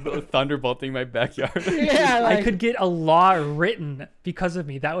that I'm thunderbolting my backyard. I could get a law written because of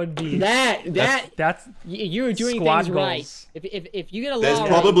me. That would be that's you were doing squad things goals. Right. If you get a law, there's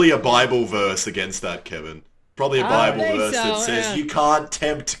probably a Bible verse against that, Kevin. Probably a Bible verse that says you can't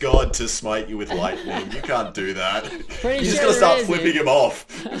tempt God to smite you with lightning. You can't do that. You just gotta start flipping him off.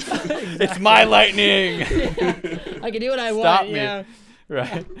 It's my lightning. I can do what I want. Stop me. Yeah.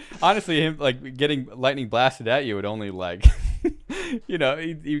 Right. Honestly, him like getting lightning blasted at you would only like you know,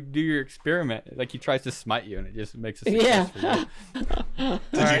 you do your experiment. Like he tries to smite you, and it just makes a success for you.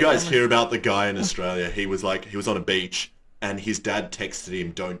 Did you guys hear about the guy in Australia? He was on a beach, and his dad texted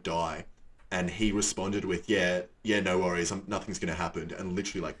him, "Don't die," and he responded with, "Yeah, no worries, nothing's gonna happen." And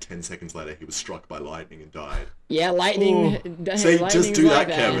literally like 10 seconds later, he was struck by lightning and died. Yeah, lightning. See, just do like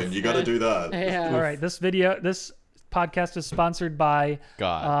that, Kevin. You got to do that. Yeah. All right, this podcast is sponsored by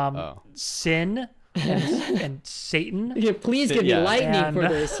Sin and Satan. Yeah, please give me lightning for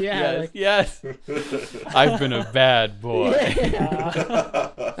this. Yeah. Yes. I've been a bad boy.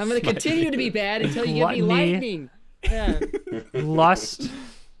 I'm gonna continue to be bad until you give me lightning. Yeah. Lust.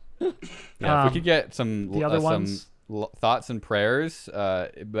 Yeah, if we could get some the other ones. Thoughts and prayers,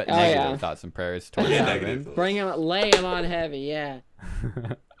 but negative thoughts and prayers towards heaven. Bring him, lay him on heavy. Yeah.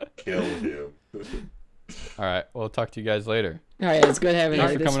 Kill him. All right, we'll talk to you guys later. All right, it's good having you.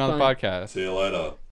 Thanks for coming on the podcast. See you later.